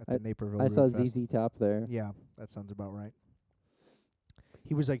there at the Naperville I saw Rib Fest. ZZ Top there. Yeah, that sounds about right.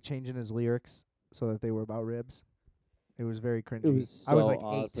 He was like changing his lyrics so that they were about ribs. It was very cringy. was I was so like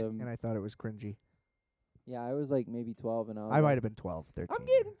awesome. 8 and I thought it was cringy. Yeah, I was like maybe 12 and I might have been 12, 13. I'm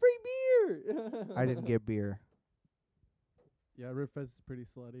getting free beer. I didn't get beer. Yeah, Ribfest is pretty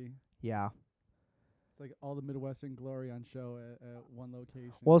slutty. Yeah. It's like all the Midwestern glory on show at one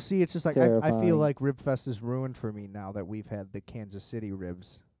location. Well, see, it's just like I feel Terrifying. like Ribfest is ruined for me now that we've had the Kansas City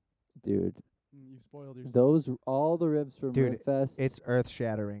ribs. Dude, You spoiled yourself. those all the ribs from Dude, Rib Fest It's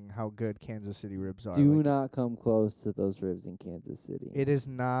earth-shattering how good Kansas City ribs are. do Like, not come close to those ribs in Kansas City. it is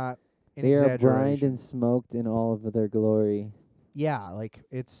not an They are brined exaggeration. and smoked in all of their glory. Yeah, like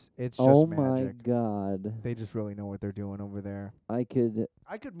it's just Oh magic. my god. They just really know what they're doing over there. I could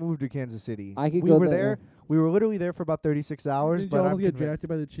I could move to Kansas City. I could we go were there. We were literally there for about 36 hours, Did but you I'm almost get convinced. drafted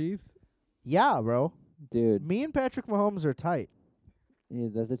by the Chiefs? Yeah, bro. Dude, Me and Patrick Mahomes are tight. yeah,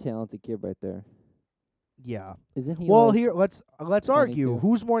 that's a talented kid right there. Yeah. Isn't he Well, like here let's argue 22?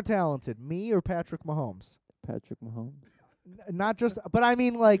 who's more talented, me or Patrick Mahomes. Patrick Mahomes? Not just, but I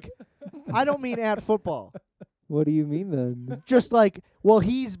mean like, I don't mean at football. What do you mean then? Just like, well,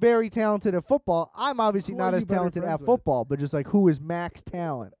 he's very talented at football. I'm obviously Who not are as you better talented friends at with? football, but just like, who is max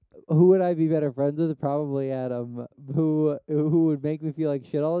talent? Who would I be better friends with? Probably Adam. Who would make me feel like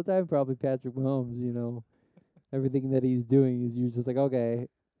shit all the time? Probably Patrick Mahomes, you know. Everything that he's doing is you're just like, okay,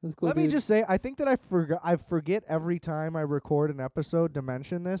 that's cool. Let me dude. just say, I think that I forget every time I record an episode to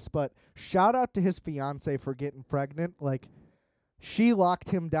mention this, but shout out to his fiance for getting pregnant. Like, she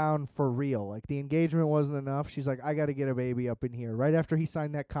locked him down for real. Like, the engagement wasn't enough. She's like, I got to get a baby up in here. Right after he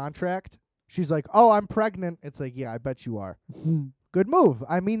signed that contract, she's like, oh, I'm pregnant. It's like, yeah, I bet you are. Good move.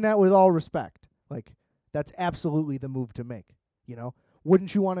 I mean that with all respect. Like, that's absolutely the move to make, you know?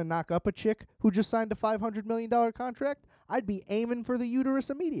 Wouldn't you want to knock up a chick who just signed a $500 million contract? I'd be aiming for the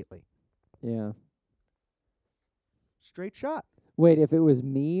uterus immediately. Yeah. Straight shot. Wait, if it was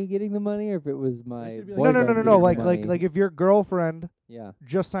me getting the money or if it was my should be like- No, no, boyfriend no, no, no. getting the Like, money? if your girlfriend Yeah.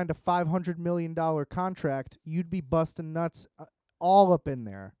 just signed a $500 million contract, you'd be busting nuts all up in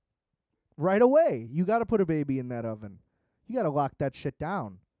there right away. You got to put a baby in that oven. You got to lock that shit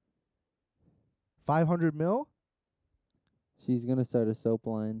down. 500 mil She's gonna start a soap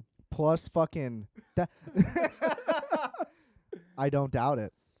line. plus fucking that. I don't doubt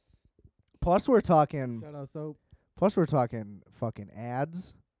it. Plus we're talking. Shout out Soap. Plus we're talking fucking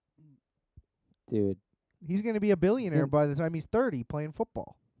ads. Dude. He's gonna be a billionaire gonna- by the time he's 30 playing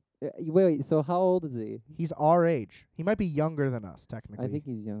football. Wait, so how old is he? He's our age. He might be younger than us technically. I think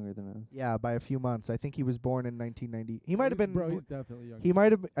he's younger than us. Yeah, by a few months. I think he was born in 1990. He might have been. Bro, he's definitely young. He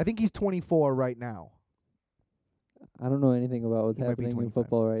might have. I think he's 24 right now. I don't know anything about what's He might be happening in 25.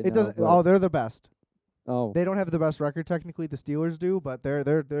 football right now. It doesn't. but- Oh, they're the best. oh, They don't have the best record technically. The Steelers do, but they're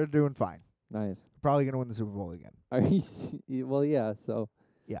doing fine. nice. Probably gonna win the Super Bowl again. Are you? Well, yeah. So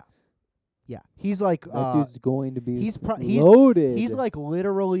Yeah, he's like. that dude's going to be he's loaded. He's like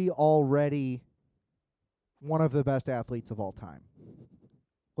literally already one of the best athletes of all time.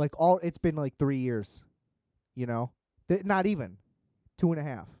 It's been like 3 years, you know? Not even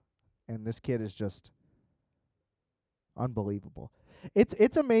 2.5. And this kid is just unbelievable.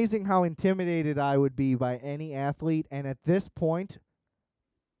 It's amazing how intimidated I would be by any athlete, and at this point,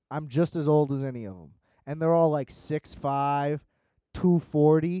 I'm just as old as any of them. And they're all like 6'5",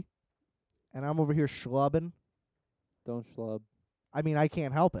 240, and I'm over here schlubbing. Don't schlub. I mean, I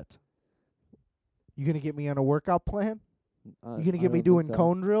can't help it. You gonna get me on a workout plan? You gonna I get me don't think doing so.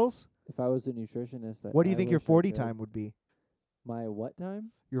 cone drills? If I was a nutritionist, What do you I think your wish I 40 could. time would be? My what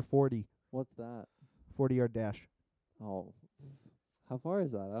time? Your 40 What's that? 40-yard dash, Oh, how far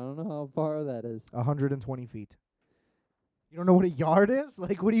is that? I don't know how far that is. 120 feet. You don't know what a yard is?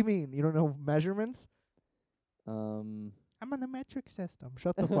 Like, what do you mean? You don't know measurements? I'm on the metric system.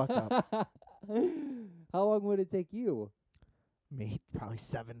 Shut the fuck up. How long would it take you? Me, probably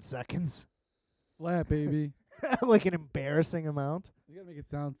 7 seconds. Flat, baby. Like an embarrassing amount. You gotta make it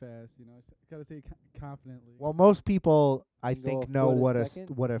sound fast, you know. Gotta say it confidently. Well, most people, I You can go think, a know foot a what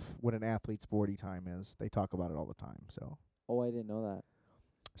second? what an athlete's 40 time is. They talk about it all the time. Oh, I didn't know that.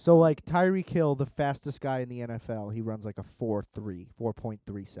 So like Tyreek Hill, the fastest guy in the NFL, he runs like a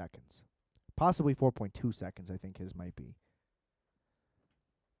 4.3 seconds. Possibly 4.2 seconds, I think his might be.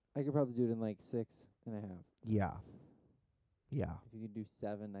 I could probably do it in like 6.5. Yeah. Yeah. If you could do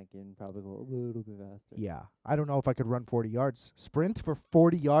 7, I can probably go a little bit faster. Yeah. I don't know if I could run 40 yards. Sprint for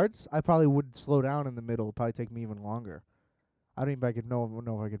 40 yards? I probably would slow down in the middle. It'd probably take me even longer. I don't even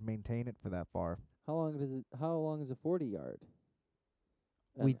know if I could maintain it for that far. How long is a 40-yard?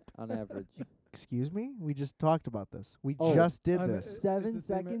 We- on average. Excuse me? We just talked about this. We Oh, just did I mean, this. It's 7 the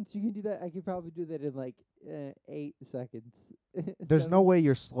same seconds? You can do that. I could probably do that in like 8 seconds. There's no way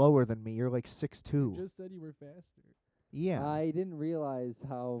you're slower than me. You're like 6'2". You just said you were faster. Yeah. I didn't realize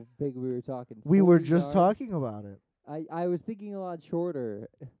how big we were talking. We were 40 just yards? talking about it. I was thinking a lot shorter,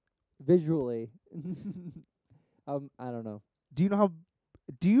 visually. I don't know. Do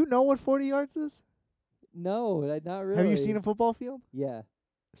you know what 40 yards is? No, not really. Have you seen a football field? Yeah,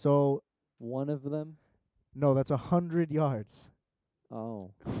 So, one of them. no, that's 100 yards.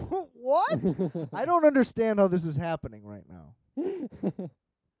 Oh. What? I don't understand how this is happening right now.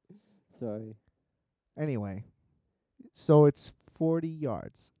 Sorry. Anyway, so it's 40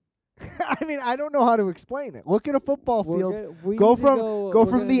 yards. I mean, I don't know how to explain it. Look at a football field. We Go need to from go Go we're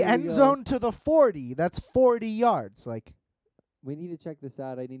from gonna the need to end go- zone to the 40. That's 40 yards. Like We need to check this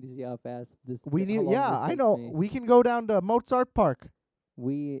out. I need to see how fast this. we how need. long Yeah, this I takes know. me. We can go down to Mozart Park.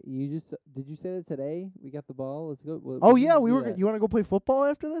 Did you say that today? We got the ball. Let's go. Oh we yeah, need to we do were. that. You want to go play football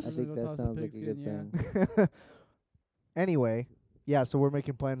after I this? I'm think gonna go that toss the sounds like a good pigskin, thing. Anyway, yeah. So we're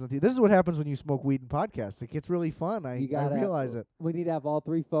making plans on This is what happens when you smoke weed and podcast. It gets really fun. I realize it. We need to have all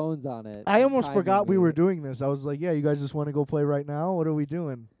 3 phones on it. I and almost timing forgot we were it. doing this. I was like, yeah, you guys just want to go play right now? What are we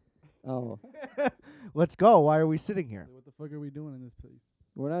doing? Oh, Let's go. Why are we sitting here? What the fuck are we doing in this place?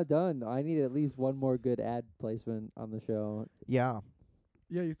 we're not done. I need at least one more good ad placement on the show. Yeah.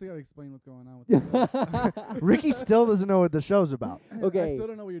 Yeah, you still gotta explain what's going on with this. Ricky still doesn't know what the show's about. I Okay. still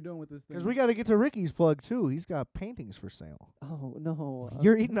don't know what you're doing with this thing. Because we got to get to Ricky's plug, too. He's got paintings for sale. Oh no.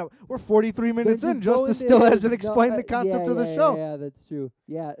 You're eating up. We're 43 Then minutes in. just go Justice into still it. hasn't No, explained the concept yeah, of the yeah, show. Yeah, that's true.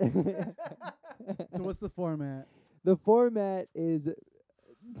 Yeah. So what's the format? The format is.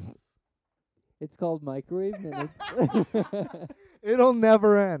 It's called Microwave Minutes. It'll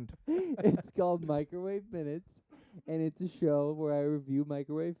never end. It's called Microwave Minutes, and it's a show where I review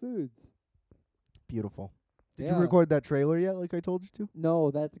microwave foods. Beautiful. Did Yeah. you record that trailer yet, like I told you to?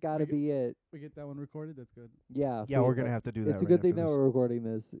 No, that's got to We be it. We get that one recorded. That's good. Yeah. Yeah, we're going to have to do that It's a right good thing after that this. we're recording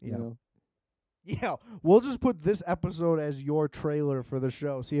this. Yeah. You know. Yeah, we'll just put this episode as your trailer for the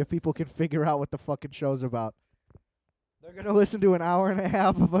show. See if people can figure out what the fucking show's about. They're going to listen to an hour and a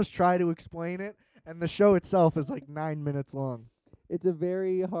half of us try to explain it, and the show itself is like 9 minutes long. It's a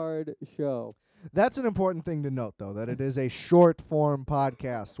very hard show. That's an important thing to note, though, that it is a short-form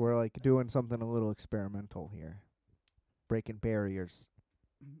podcast. We're, like, doing something a little experimental here. Breaking barriers.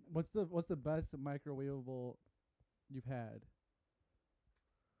 What's the best microwavable you've had?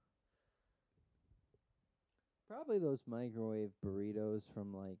 Probably those microwave burritos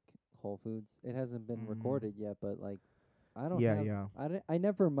from like Whole Foods. It hasn't been Mm. recorded yet, but like I don't Yeah, have, yeah. I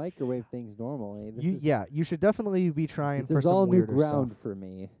never microwave things normally. This is, Yeah, you should definitely be trying this for is some all new weirder ground stuff. for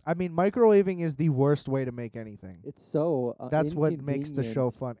me. I mean, microwaving is the worst way to make anything. It's so That's what makes the show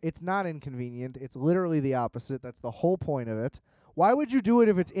inconvenient. fun. It's not inconvenient. It's literally the opposite. That's the whole point of it. Why would you do it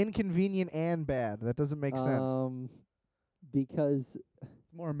if it's inconvenient and bad? That doesn't make sense. Because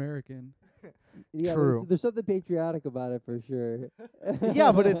It's more American. Yeah, True. there's something patriotic about it for sure.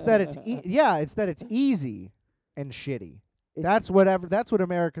 Yeah, but it's that it's easy and shitty. That's what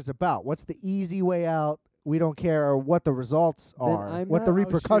America's about. What's the easy way out? We don't care what the results Then are, I'm what the not- How shitty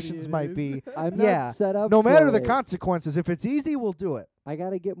repercussions it might is. be. I'm Yeah, not set up. No matter for the it. consequences, if it's easy, we'll do it. I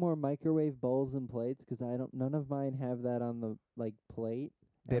gotta get more microwave bowls and plates 'cause I don't. None of mine have that on the plate.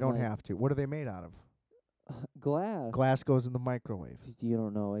 They And, don't like, have to. What are they made out of? glass. Glass goes in the microwave. You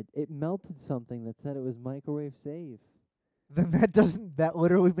don't know it. It melted something that said it was microwave safe. Then that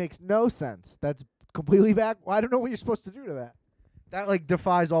literally makes no sense. That's completely back. I don't know what you're supposed to do to that. That like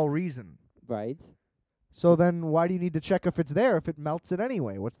defies all reason. Right. So then why do you need to check if it's there if it melts it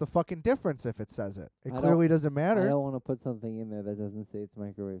anyway? What's the fucking difference if it says it? It I clearly doesn't I matter. don't want to put something in there that doesn't say it's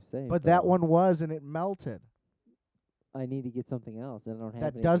microwave safe. But that though. one was and it melted. I need to get something else. I don't have. That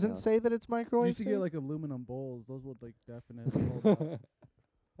anything doesn't else. say that it's You microwave should safe? get like aluminum bowls. Those would like definitely hold up.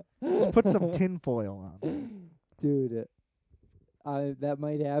 Just put some tin foil on. Dude. That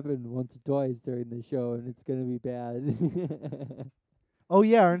might happen once or twice during the show, and it's gonna be bad. Oh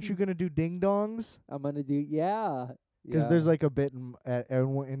yeah, aren't you gonna do ding dongs? I'm gonna do yeah. Because there's like a bit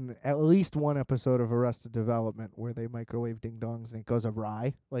in at least one episode of Arrested Development where they microwave ding dongs and it goes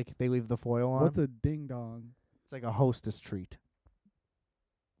awry. Like they leave the foil on. What's a ding dong? It's like a hostess treat,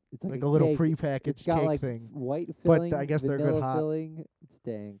 it's like a little cake. prepackaged It's got cake like thing. white But filling. I guess they're good vanilla hot. filling. It's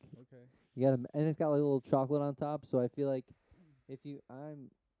dank. Okay. You got and it's got like a little chocolate on top. So I feel like if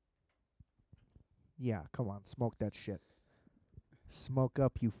Yeah, come on, smoke that shit. Smoke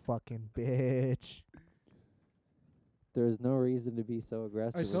up, you fucking bitch. there's no reason to be so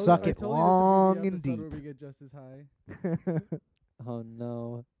aggressive. I with told Suck I it told long you and this would be deep. the episode where we get just as high. Oh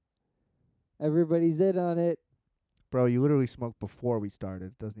no. Everybody's in on it. Bro, you literally smoked before we started.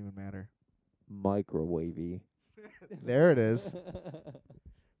 It doesn't even matter. Microwavy. There it is.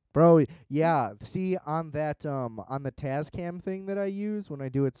 Bro, yeah. See on that on the Tascam thing that I use when I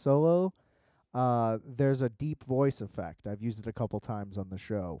do it solo, there's a deep voice effect. I've used it a couple times on the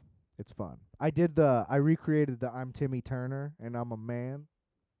show. It's fun. I recreated the I'm Timmy Turner and I'm a man.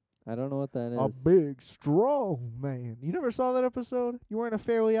 I don't know what that is. A big strong man. You never saw that episode? You weren't a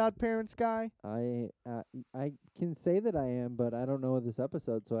Fairly Odd Parents guy? I can say that I am, but I don't know this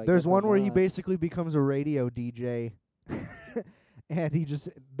episode. So There's guess one I'm where he not. basically becomes a radio DJ. And he just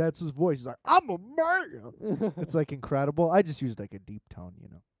that's his voice. He's like, I'm a man. It's like incredible. I just used like a deep tone, you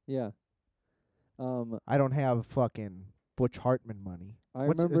know. Yeah. I don't have fucking Butch Hartman money. I Is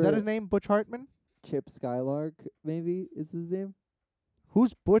remember that his name? Butch Hartman? Chip Skylark, maybe is his name.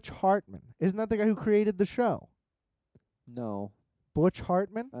 Who's Butch Hartman? Isn't that the guy who created the show? No, Butch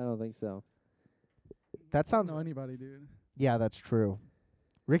Hartman? I don't think so. That I don't sounds know anybody, dude. Yeah, that's true.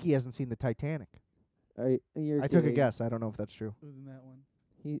 Ricky hasn't seen the Titanic. You're I took a kidding. guess. I don't know if that's true. It was in that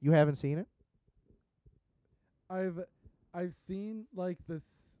one. You haven't seen it? I've seen like the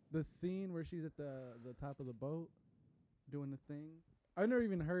scene where she's at the top of the boat doing the thing. I've never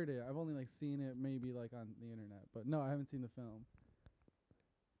even heard it. I've only like seen it maybe like on the internet, but no, I haven't seen the film.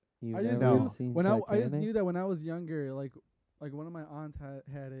 You've I just never No. knew seen when I just Titanic? knew that when I was younger, like one of my aunts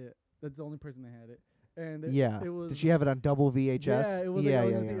had it. That's the only person that had it, and Yeah. it was. Did she have it on double VHS? Yeah, it was. Like, I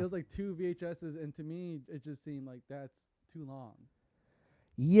was gonna say, yeah. it was like 2 VHSs, and to me, it just seemed like that's too long.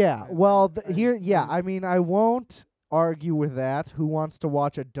 Yeah. I- Well, I- here, yeah. I- I mean, I won't argue with that. Who wants to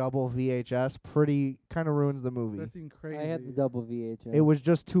watch a double VHS? Pretty kind of ruins the movie. That seemed crazy. I had the double VHS. It was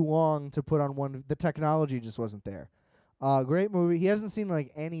just too long to put on one. The technology just wasn't there. Great movie. He hasn't seen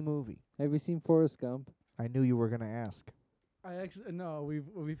like any movie. Have you seen Forrest Gump? I knew you were gonna ask. I actually no.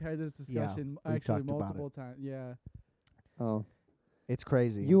 We've had this Yeah, discussion we've actually talked about multiple times. Yeah. Oh, It's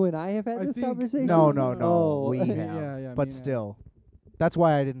crazy. you and I have had I this think- conversation. No, Oh. we have. Yeah, but me and still, that's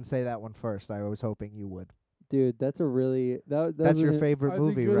why I didn't say that one first. I was hoping you would. Dude, that's a really that. That's your was an- favorite I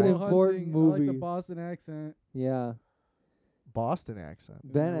movie, think Good right? Will Important Hunting, I like the movie. Boston accent. Yeah, Boston accent.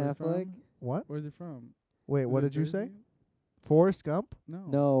 You Ben know where it's Affleck. from? What? Where's it from? Wait, Is what it did you say? Jersey? Forrest Gump? No.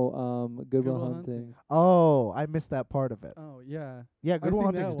 No, Good Will Will Hunting. Oh, I missed that part of it. Oh yeah. Yeah, I've Good Will seen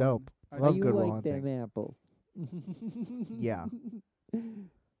Hunting's that dope. one. Love you Good Will like Hunting. them apples. Yeah.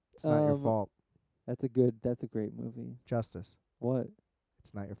 It's not your Um, fault. That's a great movie. Justice. What?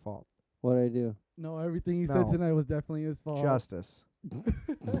 It's not your fault. What'd I do? No, everything he No. said tonight was definitely his fault. Justice.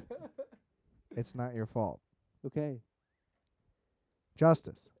 It's not your fault. Okay.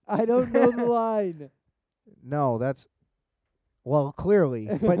 Justice. I don't know the line. No, that's well, clearly.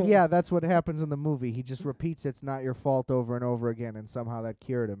 But yeah, that's what happens in the movie. He just repeats it's not your fault over and over again and somehow that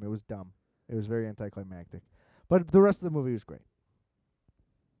cured him. It was dumb. It was very anticlimactic. But the rest of the movie was great.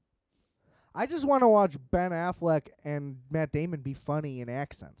 I just want to watch Ben Affleck and Matt Damon be funny in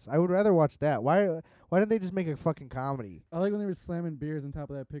accents. I would rather watch that. Why didn't they just make a fucking comedy? I like when they were slamming beers on top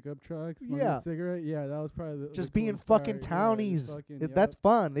of that pickup truck, smoking Yeah. a cigarette. Yeah, that was probably Just the being coolest fucking part. Yeah, townies. just fucking, That's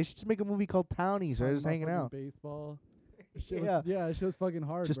fun. They should just make a movie called Townies. They're talking just about hanging fucking out. Baseball. Yeah. Yeah, shit was fucking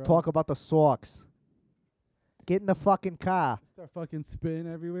hard. Just bro. talk about the Sox. Get in the fucking car. Start fucking spitting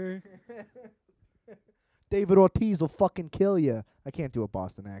everywhere. David Ortiz will fucking kill you. I can't do a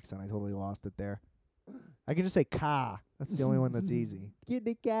Boston accent. I totally lost it there. I can just say car. That's the only one that's easy. Get in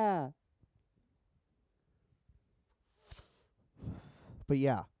the car. But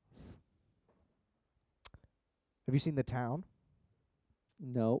yeah. Have you seen The Town?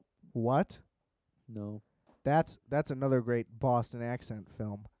 Nope. What? No. That's another great Boston accent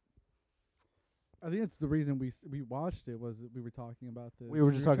film. I think that's the reason we watched it, was that we were talking about this. We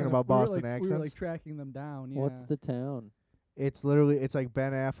were just talking trying about we were Boston We were accents? like tracking them down. Yeah. What's the town? It's like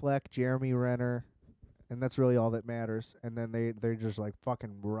Ben Affleck, Jeremy Renner, and that's really all that matters. And then they're just like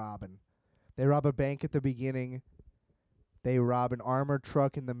fucking robbing. They rob a bank at the beginning. They rob an armored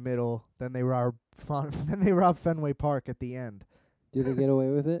truck in the middle. Then they rob Fenway Park at the end. Do they get away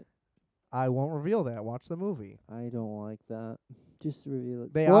with it? I won't reveal that. Watch the movie. I don't like that. Just reveal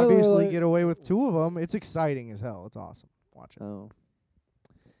it. They Spoiler obviously alert. get away with 2 of them. It's exciting as hell. It's awesome. Watch it. Oh.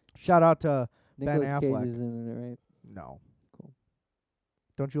 Shout out to Ben Nicolas Affleck. Cage is in it, right? no. Cool.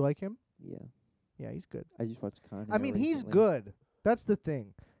 Don't you like him? Yeah. Yeah, he's good. I just watched Con I Air mean, he's recently. good. That's the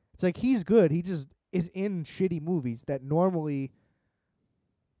thing. It's like he's good. He just is in shitty movies that normally,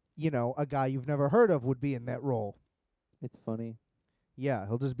 a guy you've never heard of would be in that role. It's funny. Yeah,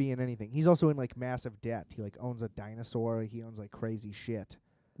 he'll just be in anything. He's also in like massive debt. He like owns a dinosaur. He owns like crazy shit.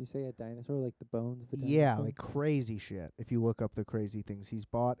 Do you say a dinosaur, like the bones of a Yeah, dinosaur? like crazy shit. If you look up the crazy things he's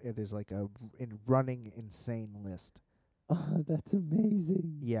bought, it is like a running insane list. Oh, that's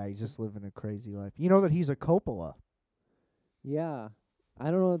amazing. Yeah, he's just living a crazy life. You know that he's a Coppola. Yeah. I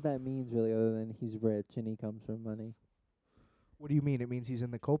don't know what that means really, other than he's rich and he comes from money. What do you mean? It means he's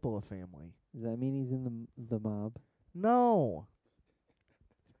in the Coppola family. Does that mean he's in the mob? No.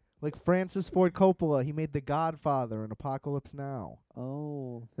 Like Francis Ford Coppola, he made The Godfather and Apocalypse Now.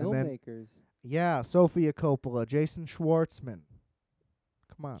 Oh, And then- filmmakers. Yeah, Sofia Coppola, Jason Schwartzman.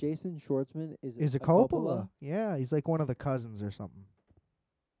 Come on. Jason Schwartzman Is a Coppola. Yeah, he's like one of the cousins or something.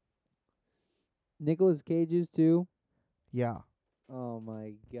 Nicolas Cage is too. Yeah. Oh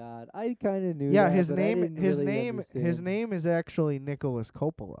my God, I kind of knew. Yeah, that, his but I name didn't his really name his understand. name is actually Nicholas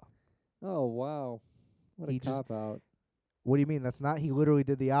Coppola. Oh wow, what He a just- cop out. What do you mean? That's not, he literally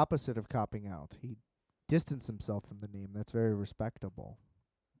did the opposite of copping out. He distanced himself from the name. That's very respectable.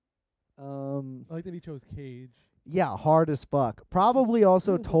 I like that he chose Cage. Yeah, hard as fuck. Probably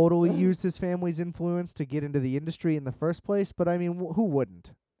also totally used his family's influence to get into the industry in the first place, but I mean, who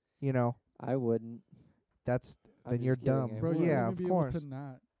wouldn't? You know, I wouldn't. that's I'm Then just you're kidding, dumb. I Bro, would. you're Yeah, gonna of be course. able to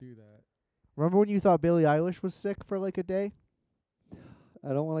not do that. Remember when you thought Billie Eilish was sick for like a day? I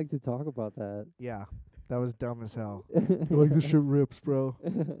don't like to talk about that. Yeah, that was dumb as hell. Like this shit rips, bro.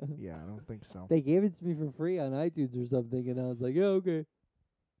 Yeah, I don't think so. They gave it to me for free on iTunes or something, and I was like, yeah, okay.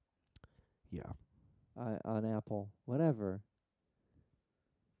 Yeah. On Apple, whatever.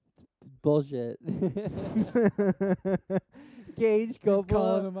 It's bullshit. Cage He's calling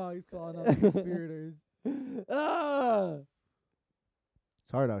Coppola. them out. He's calling out the conspirators. Ah!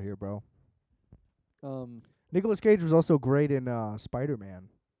 It's hard out here, bro. Um, Nicolas Cage was also great in Spider-Man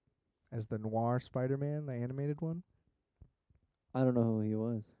as the noir Spider-Man, the animated one. I don't know who he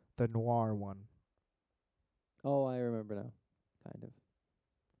was. The noir one. Oh, I remember now. Kind of.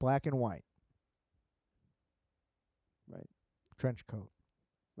 Black and white. Right. Trench coat.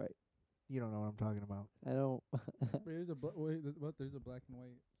 Right. You don't know what I'm talking about. I don't. Wait, there's a what? There's a black and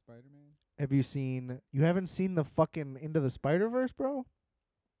white Spider-Man. Have you seen... You haven't seen the fucking Into the Spider-Verse, bro?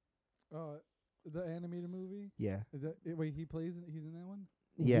 The animated movie. Yeah. Is that wait? He's in that one.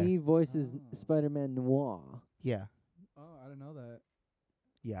 Yeah. He voices Oh. Spider-Man Noir. Yeah. Oh, I didn't know that.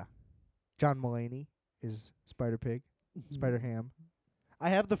 Yeah. John Mulaney is Spider-Pig. Spider-Ham. I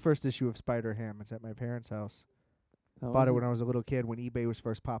have the first issue of Spider-Ham. It's at my parents' house. Bought it when I was a little kid, when eBay was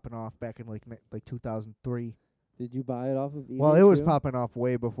first popping off back in like 2003. Did you buy it off of eBay? Well, it was too? popping off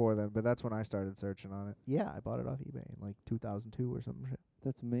way before then, but that's when I started searching on it. Yeah, I bought it off eBay in like 2002 or some shit.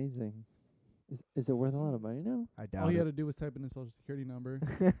 That's amazing. Is it worth a lot of money now? I doubt All you it. had to do was type in his social security number.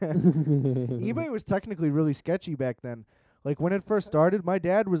 eBay was technically really sketchy back then. Like when it first started, my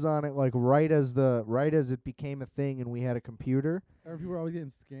dad was on it like right as it became a thing and we had a computer Or people were always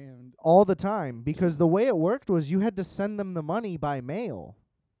getting scammed. all the time, because the way it worked was you had to send them the money by mail.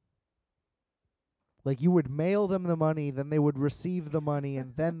 Like, you would mail them the money, then they would receive the money,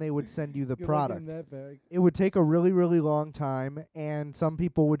 and then they would send you the Good luck product. getting that back. It would take a really, really long time, and some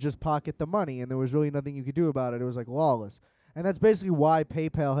people would just pocket the money, and there was really nothing you could do about it. It was like lawless. And that's basically why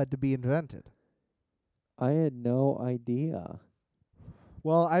PayPal had to be invented. I had no idea.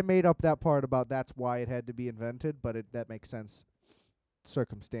 Well, I made up that part about that's why it had to be invented, but that makes sense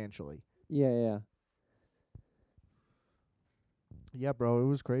circumstantially. Yeah. Yeah, bro, it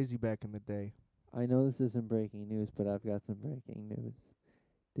was crazy back in the day. I know this isn't breaking news, but I've got some breaking news.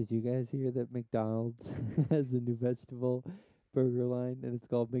 Did you guys hear that McDonald's has a new vegetable burger line and it's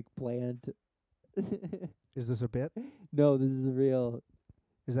called McPlant? Is this a bit? No, this is real.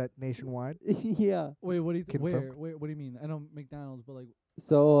 Is that nationwide? Yeah. Wait, what do you Confirm. where? What do you mean? I know McDonald's, but like,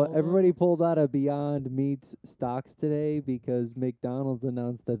 So Hold everybody on. pulled out of Beyond Meat's stocks today because McDonald's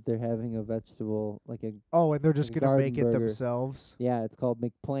announced that they're having a vegetable, like a Oh, and they're just Like a going to make garden it burger. themselves? yeah, it's called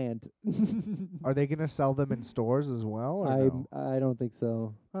McPlant. Are they going to sell them in stores as well? Or no? I don't think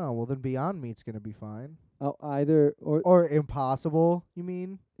so. Oh, well, then Beyond Meat's going to be fine. Oh, either or Or Impossible, you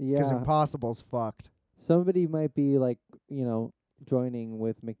mean? Because yeah. Impossible's fucked. Somebody might be like, joining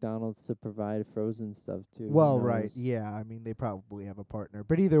with McDonald's to provide frozen stuff too. Who Well, right. knows? Yeah, I mean, they probably have a partner.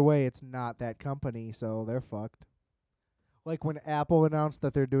 But either way, it's not that company, so they're fucked. Like when Apple announced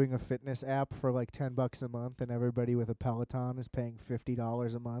that they're doing a fitness app for like $10 a month and everybody with a Peloton is paying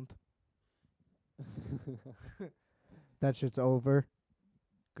 $50 a month. That shit's over.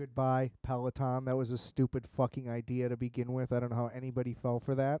 Goodbye, Peloton. That was a stupid fucking idea to begin with. I don't know how anybody fell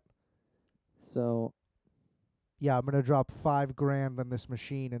for that. So Yeah, I'm gonna drop $5,000 on this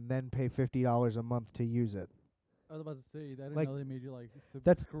machine and then pay $50 a month to use it. I was about to say, I didn't Like, know they made you like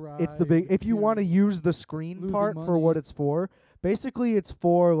that's- subscribe. It's the big. If you want to use the screen losing part for what money. it's for, basically it's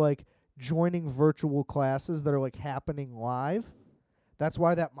for like joining virtual classes that are like happening live. That's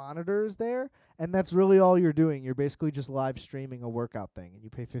why that monitor is there, and that's really all you're doing. You're basically just live streaming a workout thing, and you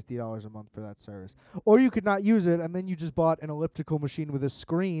pay $50 a month for that service. Or you could not use it, and then you just bought an elliptical machine with a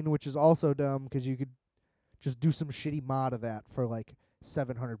screen, which is also dumb because you could just do some shitty mod of that for like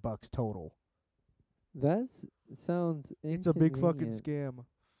 $700 total. that sounds It's a big fucking inconvenient. scam.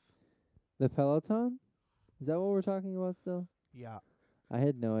 The Peloton? Is that what we're talking about still? Yeah. I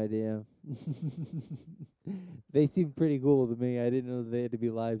had no idea. They seemed pretty cool to me. I didn't know they had to be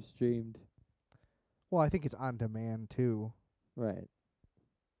live streamed. Well, I think it's on demand too. Right.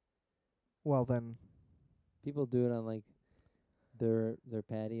 Well, then People do it on like their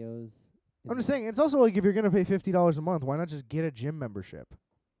patios. I'm just saying, it's also like if you're gonna pay $50 a month, why not just get a gym membership?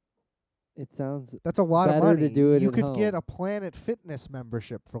 It sounds That's a lot of Better to money. do it You at could get home. a Planet Fitness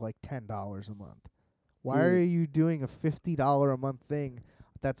membership for like $10 a month. Why Dude. are you doing a $50 a month thing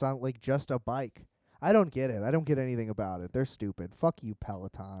that's on like just a bike? I don't get it. I don't get anything about it. They're stupid. Fuck you,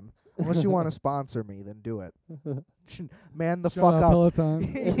 Peloton. Unless you want to sponsor me, then do it. Man the Shout fuck out up.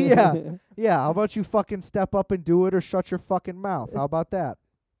 Peloton. Yeah. Yeah, how about you fucking step up and do it or shut your fucking mouth? How about that?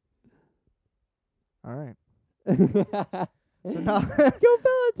 All right. So now, Go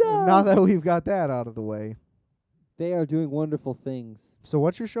Peloton! now that we've got that out of the way. They are doing wonderful things. So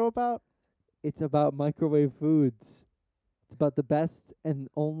what's your show about? It's about microwave foods. It's about the best and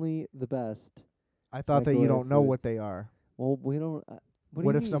only the best. I thought that you Microwave don't know what foods. they are. Well, we don't. What do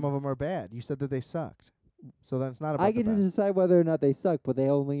What you if some mean? of them are bad? You said that they sucked. So then it's not about I the get to best. decide whether or not they suck, but they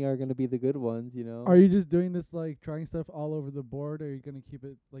only are going to be the good ones, you know. Are you just doing this like trying stuff all over the board, or are you gonna keep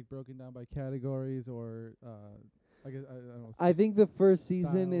it like broken down by categories, or I guess I don't know. I think the first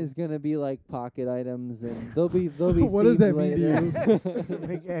season Style. is gonna be like pocket items, and they'll be What does themed that mean to later. you? Doesn't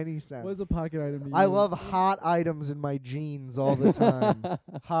make any sense. What is a pocket item? To I you? love hot items in my jeans all the time.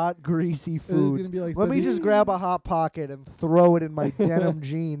 Hot, greasy Is it gonna foods. be like Let me stuff you- just grab a hot pocket and throw it in my denim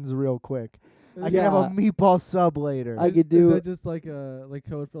jeans real quick. I can have a Yeah. meatball sub later. I Is- could do- Is that just like a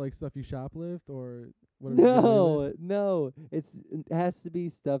code for like stuff you shoplift, or what? are you gonna do with? No, it has to be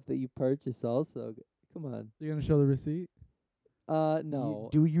stuff that you purchase. Also, come on. You're gonna show the receipt? No,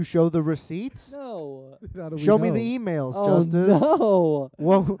 Do you show the receipts? no. How do we Show me know? the emails, Oh Justice. no,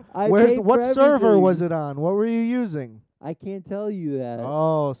 Well, I where's paid what for server was everything. it on? What were you using? I can't tell you that.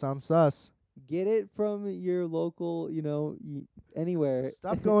 Oh, sounds sus. Get it from your local, anywhere.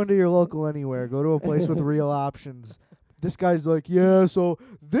 Stop going to your local anywhere. Go to a place with real options. This guy's like, yeah, so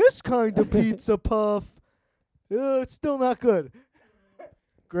this kind of pizza puff, it's still not good.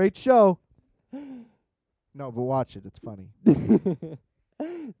 Great show. No, but watch it. It's funny.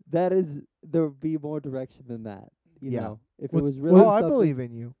 There would be more direction than that. You Yeah. know, if it What's- was really Oh, I something- believe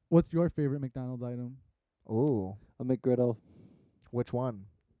in you. What's your favorite McDonald's item? Ooh, a McGriddle. which one?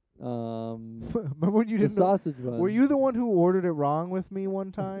 Remember when you the didn't know? sausage bun. Were you the one who ordered it wrong with me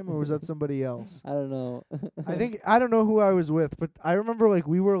one time, or was that somebody else? I don't know. I don't know who I was with, but I remember like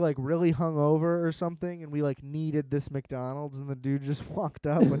we were like really hungover or something, and we like needed this McDonald's, and the dude just walked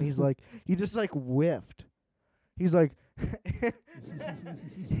up and he's like, he just like whiffed. He's like,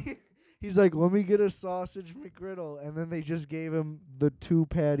 he's like, let me get a sausage McGriddle, and then they just gave him the 2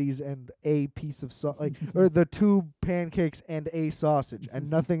 patties and a piece of like, or the 2 pancakes and a sausage, and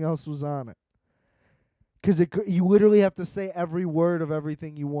nothing else was on it. 'Cause you literally have to say every word of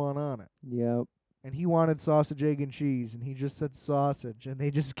everything you want on it. Yep. And he wanted sausage, egg, and cheese, and he just said sausage, and they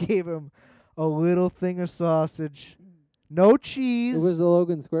just gave him a little thing of sausage, no cheese. It was the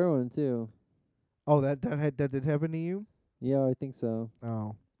Logan Square one too. Oh, that did happen to you? Yeah, I think so.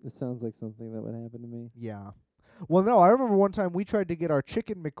 Oh, It sounds like something that would happen to me. yeah. Well, no, I remember one time we tried to get our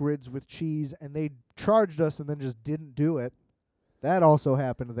chicken McRibs with cheese, and they charged us and then just didn't do it. That also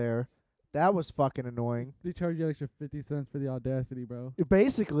happened there. That was fucking annoying. They charge you extra 50 cents for the audacity, bro.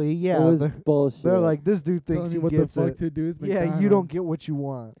 Basically, It yeah. was They're, bullshit. they're like, this dude thinks Telling he you what gets the fuck it. to do is Yeah, you don't McDonald's. get what you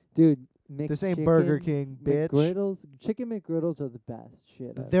want. dude, This ain't Burger McChicken, King, bitch. McGriddles, chicken McGriddles are the best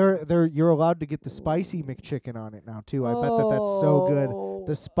shit. You're allowed to get the spicy McChicken on it now too. I bet that's so good. Oh,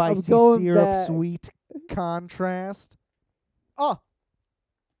 The I'm spicy going syrup back. sweet contrast. Oh,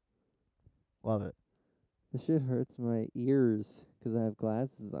 love it. This shit hurts my ears 'cause I have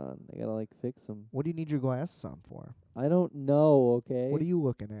glasses on. I gotta like fix 'em. What do you need your glasses on for? I don't know. Okay. What are you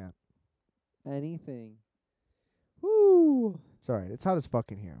looking at? Anything. Woo. It's alright. It's hot as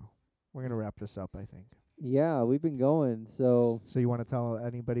fucking here. We're gonna wrap this up, I think. Yeah, we've been going. So So you want to tell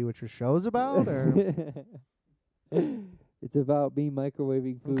anybody what your show's about, or it's about me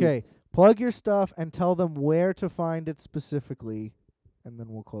microwaving food. Okay. plug your stuff and tell them where to find it specifically, and then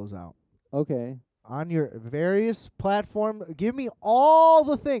we'll close out. Okay. On your various platform, give me all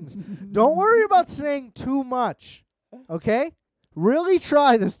the things. Don't worry about saying too much. Okay? Really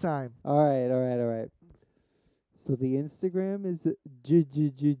try this time. All right. So the Instagram is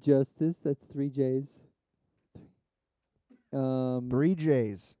Justice. That's 3 J's. 3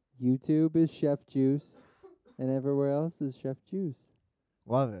 J's. YouTube is Chef Juice, and everywhere else is Chef Juice.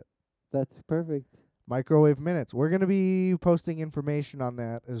 Love it. That's perfect. Microwave Minutes. We're going to be posting information on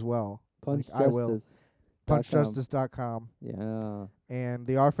that as well. Punch I will. Justice. PunchJustice.com. Yeah. And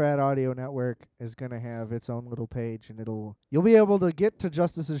the RFAT Audio Network is going to have its own little page, and you'll be able to get to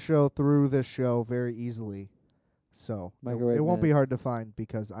Justice's show through this show very easily. So Microwave it won't be Minutes. hard to find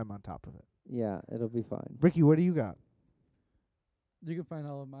because I'm on top of it. Yeah, it'll be fine. Ricky, what do you got? You can find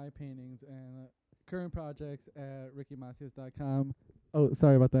all of my paintings and current projects at rickymasias.com. Oh,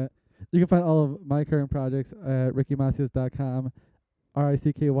 sorry about that. You can find all of my current projects at rickymasias.com.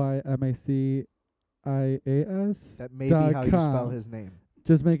 RICKYMACIAS. That may be how you spell .com. his name.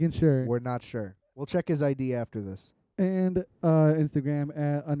 Just making sure. We're not sure. We'll check his ID after this. And Instagram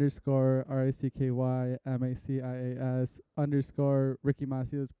at _RICKYMACIAS _Ricky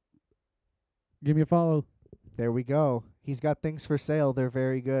Macias. Give me a follow. There we go. He's got things for sale. They're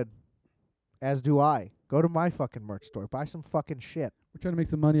very good. As do I. Go to my fucking merch store. Buy some fucking shit. We're trying to make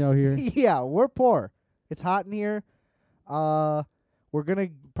some money out here. Yeah, we're poor. It's hot in here. We're gonna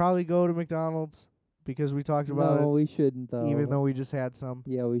probably go to McDonald's because we talked about No, we shouldn't it, though. even though we just had some.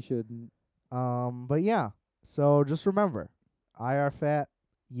 Yeah, we shouldn't. But yeah. So just remember, I are fat,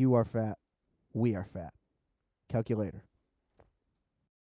 you are fat, we are fat. Calculator.